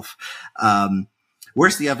himself.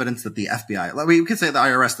 Where's the evidence that the FBI? We could say the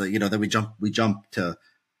IRS, that we jump to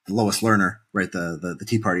Lois Lerner, right? The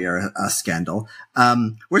Tea Party era scandal.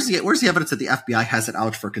 Where's the evidence that the FBI has it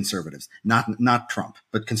out for conservatives, not Trump,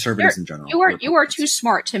 but conservatives in general? You are too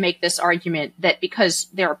smart to make this argument that because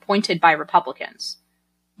they're appointed by Republicans,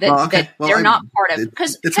 that they're not part of,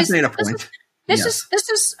 because it's a data point.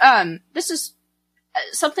 This is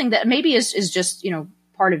something that maybe is just,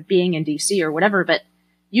 part of being in DC or whatever, but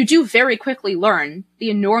you do very quickly learn the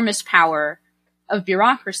enormous power of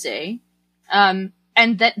bureaucracy, and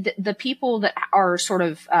that the people that are sort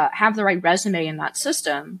of have the right resume in that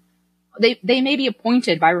system, they may be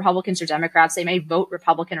appointed by Republicans or Democrats, they may vote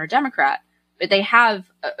Republican or Democrat, but they have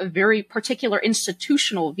a very particular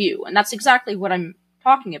institutional view, and that's exactly what I'm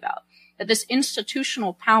talking about, that this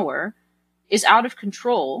institutional power is out of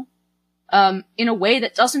control in a way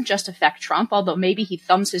that doesn't just affect Trump, although maybe he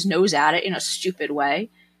thumbs his nose at it in a stupid way.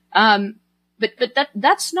 But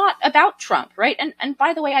that's not about Trump, right? And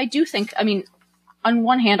by the way, I do think, on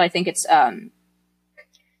one hand, I think it's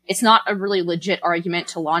not a really legit argument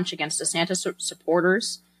to launch against DeSantis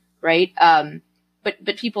supporters, right?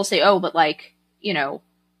 But people say,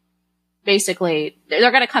 basically,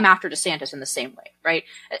 they're going to come after DeSantis in the same way, right?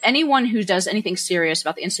 Anyone who does anything serious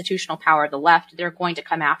about the institutional power of the left, they're going to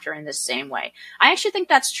come after in this same way. I actually think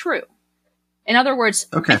that's true. In other words,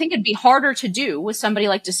 okay. I think it'd be harder to do with somebody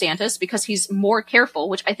like DeSantis because he's more careful,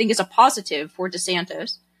 which I think is a positive for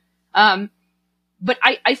DeSantis. But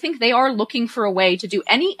I think they are looking for a way to do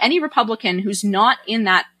any Republican who's not in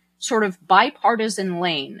that sort of bipartisan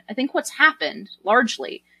lane. I think what's happened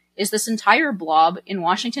largely is this entire blob in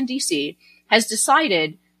Washington, D.C. has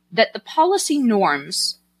decided that the policy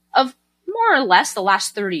norms of more or less the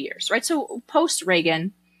last 30 years, right? So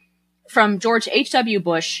post-Reagan, from George H.W.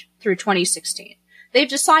 Bush through 2016, they've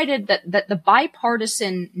decided that the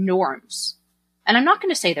bipartisan norms, and I'm not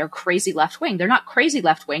going to say they're crazy left-wing. They're not crazy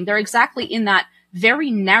left-wing. They're exactly in that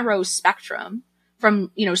very narrow spectrum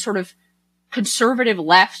from, sort of conservative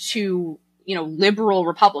left to, liberal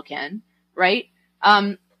Republican, right?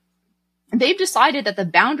 They've decided that the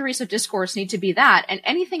boundaries of discourse need to be that, and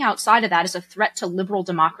anything outside of that is a threat to liberal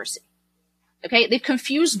democracy. Okay? They've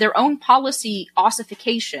confused their own policy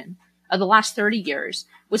ossification of the last 30 years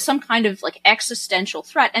with some kind of existential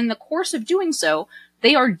threat. And in the course of doing so,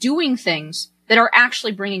 they are doing things that are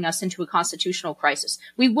actually bringing us into a constitutional crisis.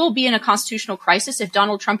 We will be in a constitutional crisis if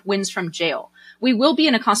Donald Trump wins from jail. We will be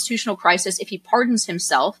in a constitutional crisis if he pardons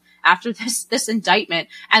himself after this indictment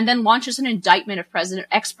and then launches an indictment of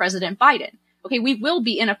ex-President Biden. Okay, we will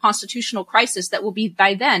be in a constitutional crisis that will be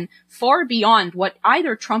by then far beyond what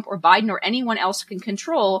either Trump or Biden or anyone else can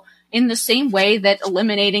control, in the same way that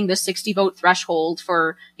eliminating the 60 vote threshold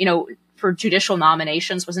for judicial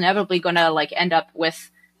nominations was inevitably going to end up with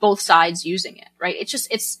both sides using it, right?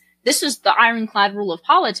 This is the ironclad rule of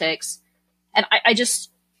politics. And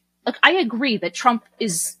I agree that Trump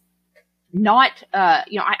is not,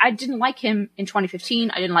 I didn't like him in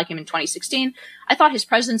 2015. I didn't like him in 2016. I thought his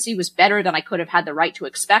presidency was better than I could have had the right to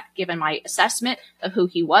expect, given my assessment of who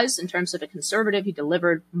he was in terms of a conservative. He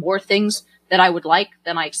delivered more things that I would like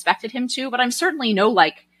than I expected him to, but I'm certainly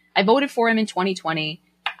I voted for him in 2020.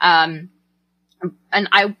 And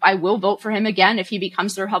I will vote for him again if he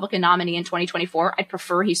becomes the Republican nominee in 2024. I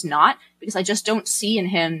prefer he's not, because I just don't see in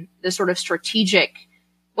him the sort of strategic,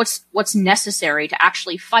 what's necessary to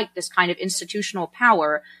actually fight this kind of institutional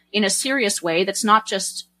power in a serious way that's not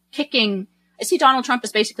just kicking. I see Donald Trump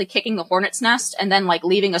as basically kicking the hornet's nest and then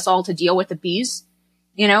leaving us all to deal with the bees,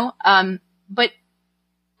 but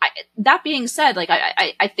that being said,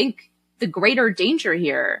 I think the greater danger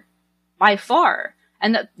here by far,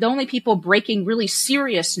 and the only people breaking really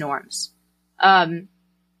serious norms,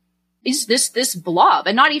 is this blob,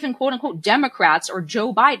 and not even quote unquote Democrats or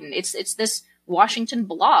Joe Biden. It's this Washington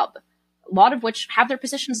blob, lot of which have their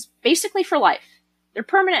positions basically for life. They're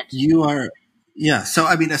permanent. You are, yeah. So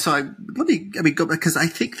let me go, because I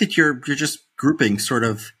think that you're just grouping sort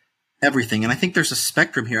of everything, and I think there's a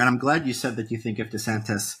spectrum here. And I'm glad you said that you think if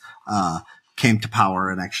DeSantis came to power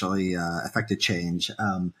and actually affected change,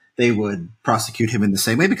 they would prosecute him in the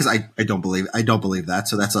same way, because I don't believe that.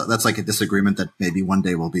 So that's like a disagreement that maybe one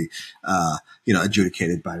day will be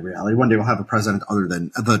adjudicated by reality. One day we'll have a president other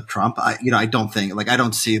than Trump. I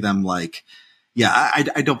don't see them like, I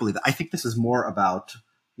don't believe that. I think this is more about,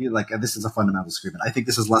 this is a fundamental disagreement. I think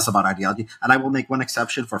this is less about ideology, and I will make one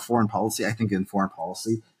exception for foreign policy. I think in foreign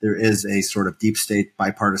policy there is a sort of deep state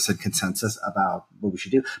bipartisan consensus about what we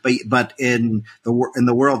should do. But in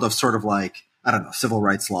the world of sort of like, I don't know, civil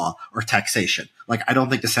rights law or taxation, like I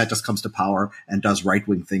don't think DeSantis comes to power and does right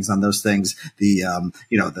wing things on those things.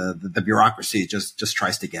 The bureaucracy just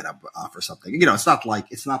tries to get up for something. It's not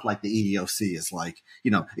like the EEOC is like,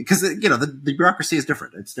 because the bureaucracy is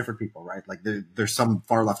different. It's different people, right? Like there's some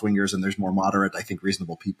far left wingers and there's more moderate, I think,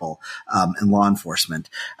 reasonable people in law enforcement.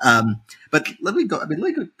 But let me go.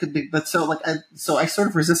 So I sort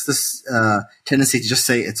of resist this tendency to just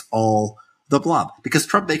say it's all the blob, because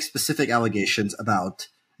Trump makes specific allegations about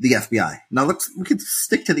the FBI. Now we can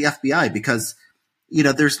stick to the FBI, because,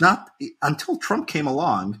 there's not, until Trump came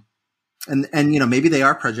along, and maybe they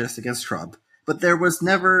are prejudiced against Trump, but there was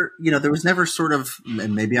never sort of,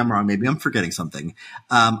 and maybe I'm wrong, maybe I'm forgetting something,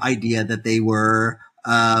 idea that they were,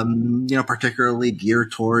 particularly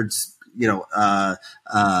geared towards,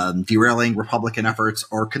 derailing Republican efforts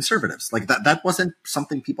or conservatives. Like that wasn't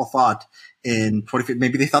something people thought in 2015.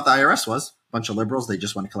 Maybe they thought the IRS was a bunch of liberals. They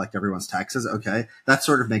just want to collect everyone's taxes. Okay. That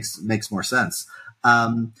sort of makes more sense.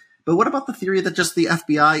 But what about the theory that just the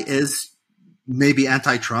FBI is maybe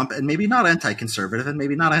anti-Trump and maybe not anti-conservative and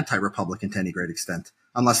maybe not anti-Republican to any great extent,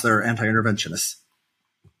 unless they're anti-interventionists?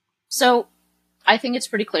 So I think it's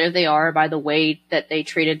pretty clear they are by the way that they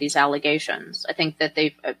treated these allegations. I think that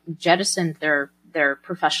they've jettisoned their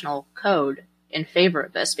professional code in favor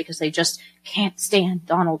of this because they just can't stand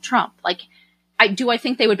Donald Trump. Like, I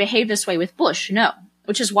think they would behave this way with Bush? No.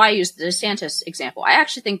 Which is why I used the DeSantis example. I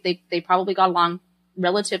actually think they probably got along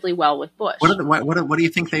relatively well with Bush. What do you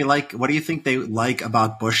think they like? What do you think they like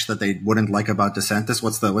about Bush that they wouldn't like about DeSantis?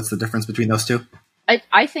 What's the difference between those two?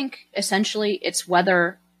 I think essentially it's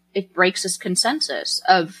whether it breaks this consensus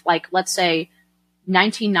of, like, let's say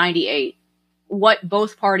 1998, what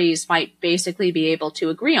both parties might basically be able to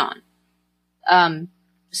agree on.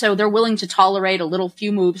 So they're willing to tolerate a little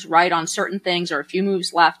few moves right on certain things or a few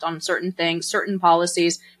moves left on certain things, certain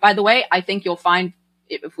policies. By the way, I think you'll find,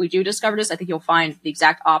 if we do discover this, I think you'll find the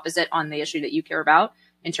exact opposite on the issue that you care about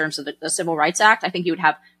in terms of the Civil Rights Act. I think you would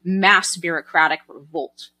have mass bureaucratic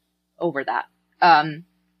revolt over that.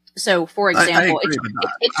 So, for example,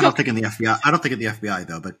 I don't think in the FBI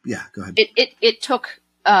though, but yeah, go ahead. It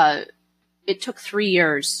took 3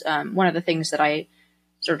 years. One of the things that I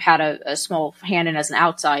sort of had a small hand in as an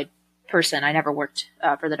outside person, I never worked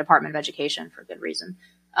for the Department of Education for good reason.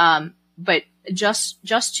 But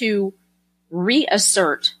just to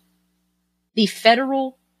reassert the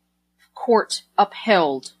federal court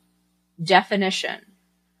upheld definition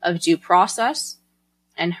of due process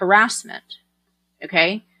and harassment.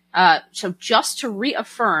 Okay. So just to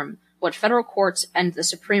reaffirm what federal courts and the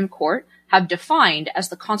Supreme Court have defined as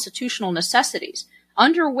the constitutional necessities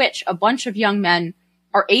under which a bunch of young men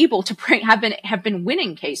are able to have been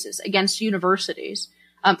winning cases against universities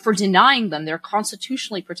for denying them their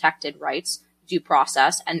constitutionally protected rights, due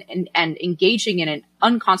process, and engaging in an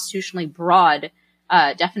unconstitutionally broad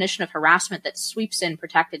definition of harassment that sweeps in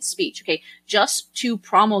protected speech. Okay, just to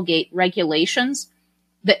promulgate regulations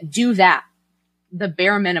that do that, the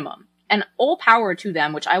bare minimum, and all power to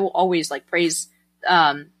them, which I will always praise.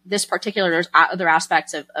 This particular, there's other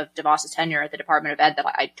aspects of DeVos's tenure at the Department of Ed that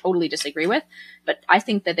I totally disagree with, but I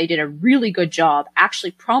think that they did a really good job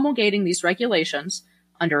actually promulgating these regulations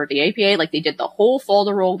under the APA. Like, they did the whole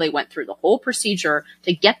folder roll. They went through the whole procedure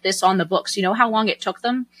to get this on the books. You know how long it took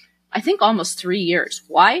them? I think almost 3 years.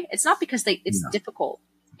 Why? It's not because it's difficult.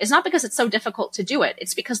 It's not because it's so difficult to do it.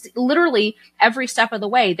 It's because literally every step of the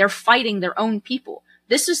way, they're fighting their own people.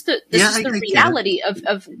 This is the reality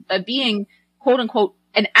of being, quote unquote,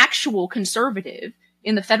 an actual conservative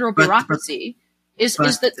in the federal bureaucracy. Is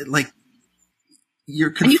that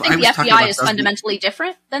you're? And you think the FBI is fundamentally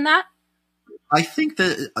different than that? I think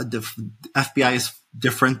that the FBI is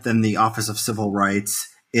different than the Office of Civil Rights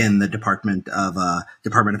in the Department of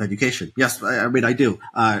Education. Yes, I mean I do.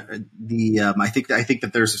 I think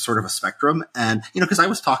that there's a sort of a spectrum, and because I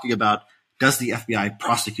was talking about, does the FBI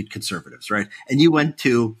prosecute conservatives, right? And you went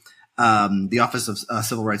to the Office of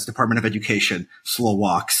Civil Rights, Department of Education, slow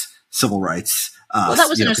walks, civil rights. Well, that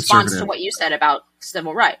was in response to what you said about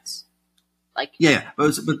civil rights. Like,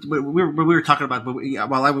 but we were talking about,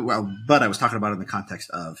 but I was talking about it in the context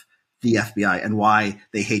of the FBI and why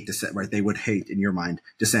they hate right? They would hate, in your mind,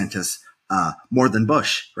 DeSantis more than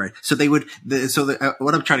Bush, right? So they would.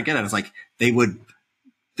 What I'm trying to get at is like they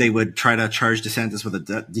would try to charge DeSantis with a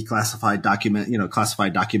declassified document,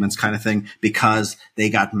 classified documents kind of thing, because they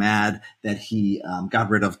got mad that he got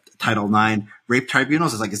rid of Title IX rape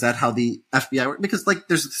tribunals. Is that how the FBI works? Because like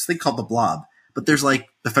there's this thing called the Blob, but there's like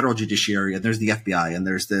the federal judiciary, and there's the FBI, and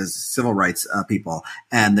there's civil rights people,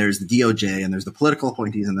 and there's the DOJ, and there's the political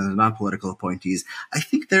appointees, and then the non-political appointees. I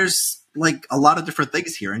think there's like a lot of different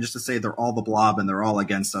things here, and just to say they're all the Blob and they're all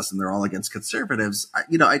against us and they're all against conservatives,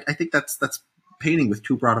 I think that's painting with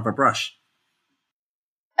too broad of a brush.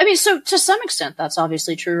 I mean, so to some extent, that's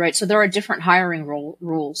obviously true, right? So there are different hiring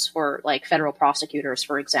rules for like federal prosecutors,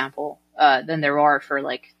 for example, than there are for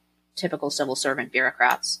like typical civil servant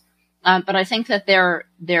bureaucrats. But I think that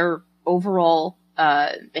their overall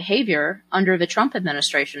behavior under the Trump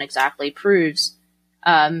administration exactly proves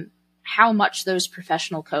how much those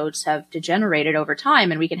professional codes have degenerated over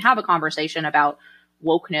time. And we can have a conversation about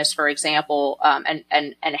wokeness, for example,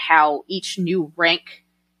 and how each new rank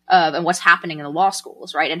and what's happening in the law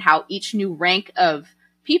schools, right? And how each new rank of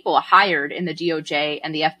people hired in the DOJ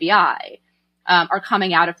and the FBI are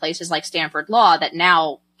coming out of places like Stanford Law that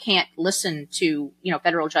now can't listen to,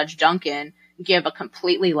 federal Judge Duncan give a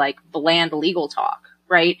completely like bland legal talk,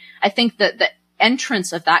 right? I think that the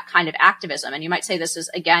entrance of that kind of activism, and you might say this is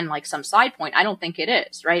again like some side point, I don't think it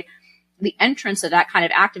is, right? The entrance of that kind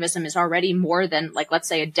of activism is already more than like, let's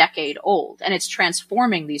say, a decade old, and it's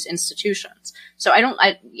transforming these institutions. So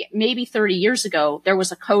maybe 30 years ago, there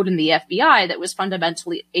was a code in the FBI that was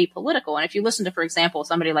fundamentally apolitical. And if you listen to, for example,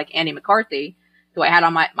 somebody like Andy McCarthy, who I had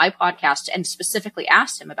on my podcast and specifically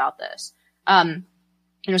asked him about this,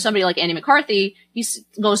 somebody like Andy McCarthy, he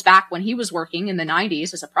goes back when he was working in the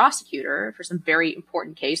 90s as a prosecutor for some very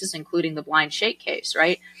important cases, including the Blind Shake case,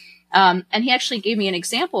 right? And he actually gave me an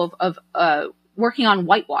example of working on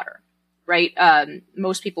Whitewater, right?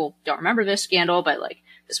 Most people don't remember this scandal, but like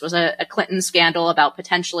this was a Clinton scandal about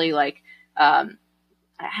potentially like, I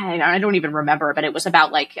don't even remember, but it was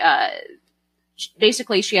about like,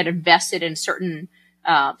 basically she had invested in certain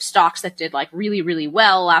stocks that did like really, really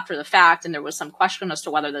well after the fact. And there was some question as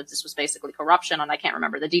to whether that this was basically corruption, and I can't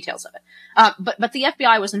remember the details of it. But the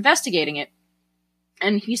FBI was investigating it.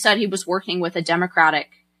 And he said he was working with a Democratic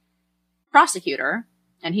prosecutor,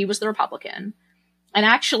 and he was the Republican. And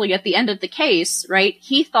actually at the end of the case, right,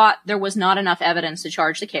 he thought there was not enough evidence to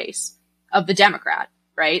charge the case of the Democrat,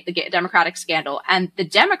 right? The Democratic scandal. And the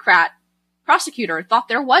Democrat prosecutor thought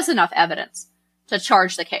there was enough evidence to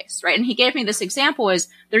charge the case, right? And he gave me this example is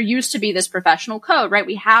there used to be this professional code, right?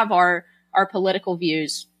 We have our political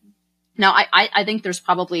views. Now, I think there's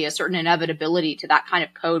probably a certain inevitability to that kind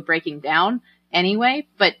of code breaking down anyway,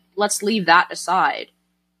 but let's leave that aside,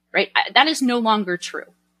 right? That is no longer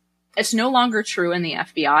true. It's no longer true in the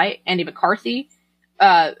FBI. Andy McCarthy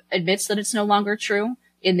admits that it's no longer true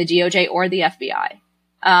in the DOJ or the FBI.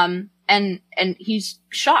 And he's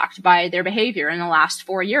shocked by their behavior in the last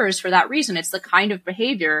 4 years for that reason. It's the kind of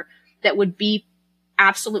behavior that would be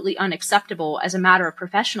absolutely unacceptable as a matter of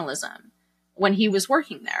professionalism when he was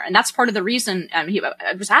working there. And that's part of the reason I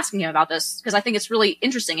was asking him about this, because I think it's really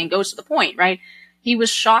interesting and goes to the point, right? He was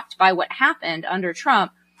shocked by what happened under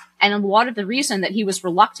Trump. And a lot of the reason that he was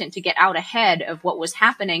reluctant to get out ahead of what was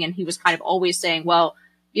happening, and he was kind of always saying, well,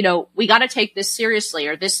 we got to take this seriously,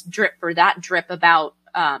 or this drip or that drip about,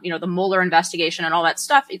 the Mueller investigation and all that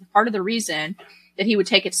stuff. Part of the reason that he would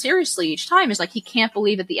take it seriously each time is like, he can't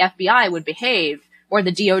believe that the FBI would behave, or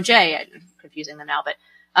the DOJ, I'm confusing them now, but,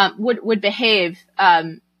 would behave,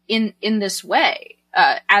 in this way.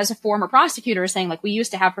 As a former prosecutor saying, like, we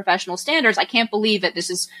used to have professional standards. I can't believe that this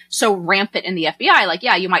is so rampant in the FBI. Like,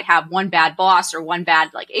 yeah, you might have one bad boss or one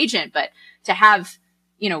bad, like, agent, but to have,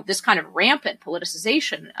 this kind of rampant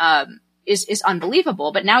politicization, is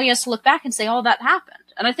unbelievable. But now he has to look back and say, oh, that happened.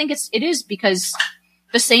 And I think it is because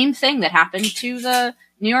the same thing that happened to the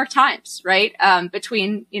New York Times, right?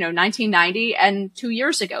 Between, 1990 and 2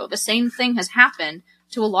 years ago, the same thing has happened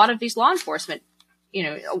to a lot of these law enforcement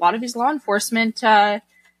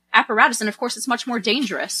apparatus. And of course, it's much more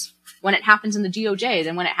dangerous when it happens in the DOJ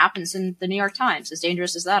than when it happens in the New York Times, as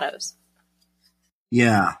dangerous as that is.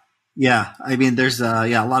 Yeah. Yeah, I mean, there's a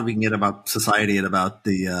lot we can get about society and about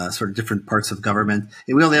the sort of different parts of government.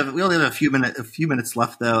 And we only have a few minutes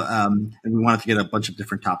left though, and we wanted to get a bunch of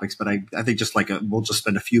different topics. But I think just we'll just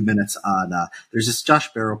spend a few minutes on. There's this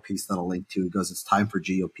Josh Barro piece that I'll link to. It goes, "It's time for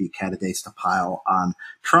GOP candidates to pile on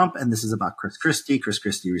Trump," and this is about Chris Christie. Chris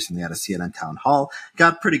Christie recently had a CNN town hall,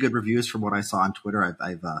 got pretty good reviews from what I saw on Twitter.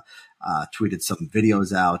 I've tweeted some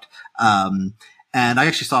videos out. And I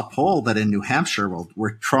actually saw a poll that in New Hampshire,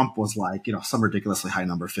 where Trump was like, some ridiculously high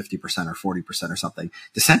number, 50% or 40% or something.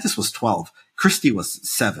 DeSantis was 12. Christie was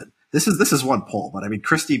 7. This is one poll, but I mean,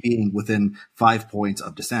 Christie being within 5 points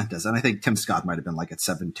of DeSantis. And I think Tim Scott might have been like at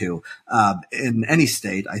 7 too. In any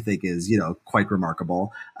state, I think is, quite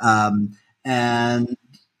remarkable. And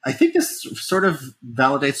I think this sort of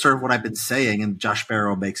validates sort of what I've been saying. And Josh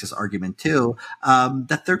Barro makes this argument too,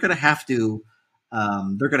 that there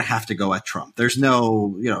go at Trump. There is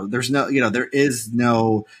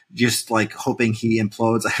no just like hoping he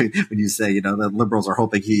implodes. I mean, when you say, the liberals are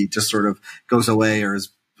hoping he just sort of goes away or his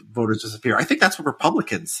voters disappear. I think that's what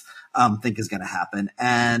Republicans think is going to happen.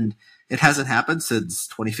 And it hasn't happened since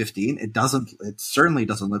 2015. It certainly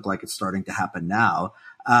doesn't look like it's starting to happen now.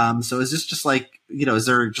 So is this just like, is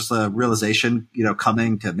there just a realization,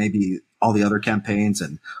 coming to maybe all the other campaigns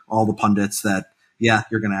and all the pundits that, yeah,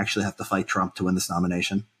 you're going to actually have to fight Trump to win this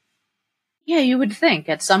nomination? Yeah, you would think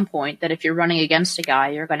at some point that if you're running against a guy,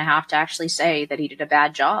 you're going to have to actually say that he did a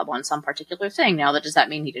bad job on some particular thing. Now, does that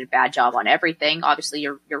mean he did a bad job on everything? Obviously,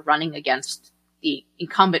 you're running against the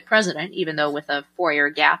incumbent president, even though with a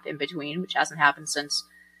 4-year gap in between, which hasn't happened since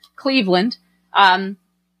Cleveland.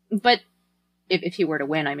 But if he were to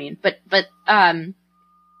win, I mean,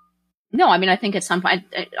 no, I mean, I think at some point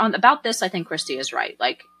about this, I think Christie is right.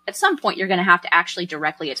 Like, at some point, you're going to have to actually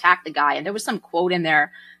directly attack the guy. And there was some quote in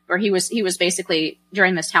there where he was basically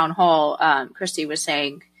during this town hall. Christie was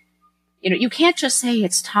saying, you can't just say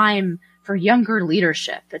it's time for younger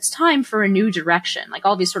leadership. It's time for a new direction. Like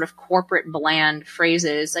all these sort of corporate bland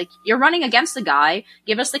phrases. Like, you're running against the guy.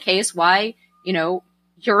 Give us the case why,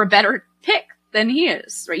 you're a better pick than he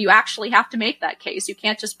is, right? You actually have to make that case. You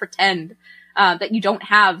can't just pretend that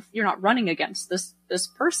you're not running against this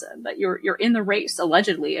person that you're in the race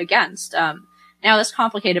allegedly against. Now that's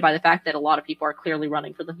complicated by the fact that a lot of people are clearly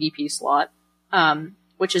running for the VP slot,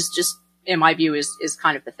 which is just, in my view, is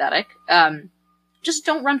kind of pathetic. Just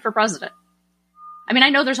don't run for president. I mean, I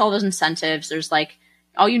know there's all those incentives. There's like,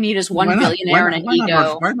 all you need is one billionaire and an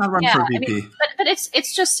ego. Why not run for VP? I mean, but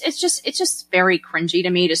it's just very cringy to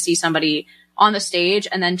me to see somebody on the stage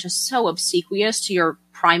and then just so obsequious to your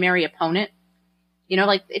primary opponent.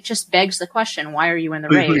 Like, it just begs the question, why are you in the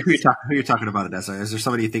race? Who are you talking about, Odessa? Is there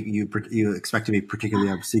somebody you think you expect to be particularly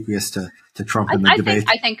obsequious to Trump in the debate?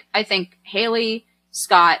 I think Haley,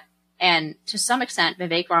 Scott, and to some extent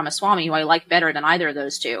Vivek Ramaswamy, who I like better than either of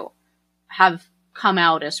those two, have come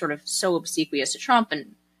out as sort of so obsequious to Trump,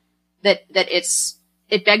 and that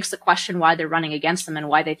it begs the question why they're running against them and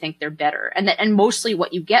why they think they're better. And mostly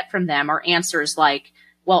what you get from them are answers like,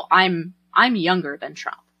 well, I'm younger than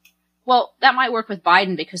Trump. Well, that might work with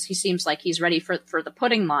Biden because he seems like he's ready for the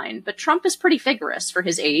pudding line, but Trump is pretty vigorous for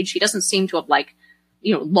his age. He doesn't seem to have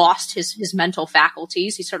lost his mental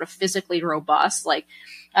faculties. He's sort of physically robust.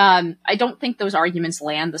 I don't think those arguments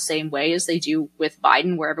land the same way as they do with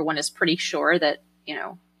Biden, where everyone is pretty sure that,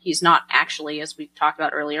 he's not actually, as we talked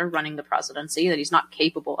about earlier, running the presidency, that he's not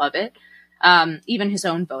capable of it. Even his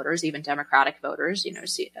own voters, even Democratic voters,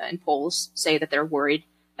 in polls say that they're worried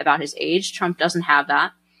about his age. Trump doesn't have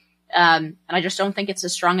that. And I just don't think it's a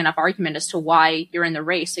strong enough argument as to why you're in the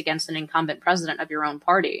race against an incumbent president of your own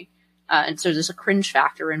party. And so there's a cringe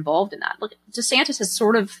factor involved in that. Look, DeSantis has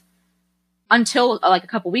sort of, until like a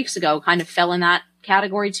couple weeks ago, kind of fell in that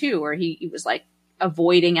category too, where he was like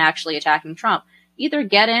avoiding actually attacking Trump. Either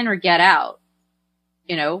get in or get out.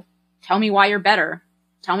 Tell me why you're better.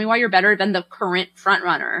 Tell me why you're better than the current front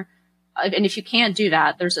runner. And if you can't do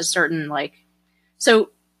that, there's a certain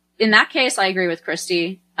so in that case, I agree with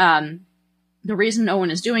Christie. The reason no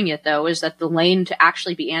one is doing it, though, is that the lane to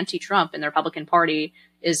actually be anti-Trump in the Republican Party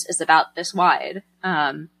is about this wide.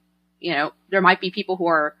 There might be people who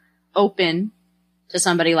are open to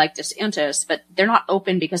somebody like DeSantis, but they're not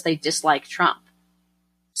open because they dislike Trump.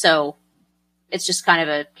 So it's just kind of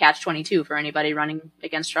a catch-22 for anybody running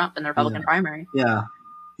against Trump in the Republican primary. Yeah.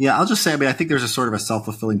 Yeah, I'll just say, I think there's a sort of a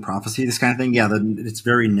self-fulfilling prophecy, this kind of thing. Yeah, it's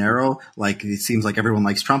very narrow. Like, it seems like everyone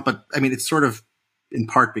likes Trump, but it's sort of in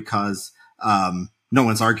part because, no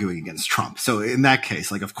one's arguing against Trump. So in that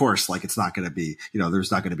case, like, of course, like it's not going to be, there's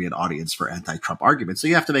not going to be an audience for anti-Trump arguments. So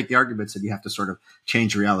you have to make the arguments and you have to sort of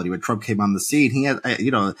change reality. When Trump came on the scene, he had, I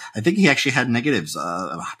think he actually had negatives,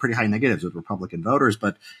 pretty high negatives with Republican voters,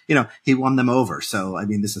 but, he won them over. So, I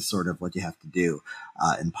mean, this is sort of what you have to do,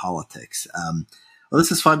 in politics. Well,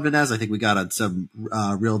 this is fun, Vinez. I think we got on some,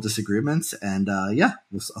 real disagreements and,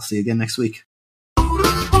 I'll see you again next week.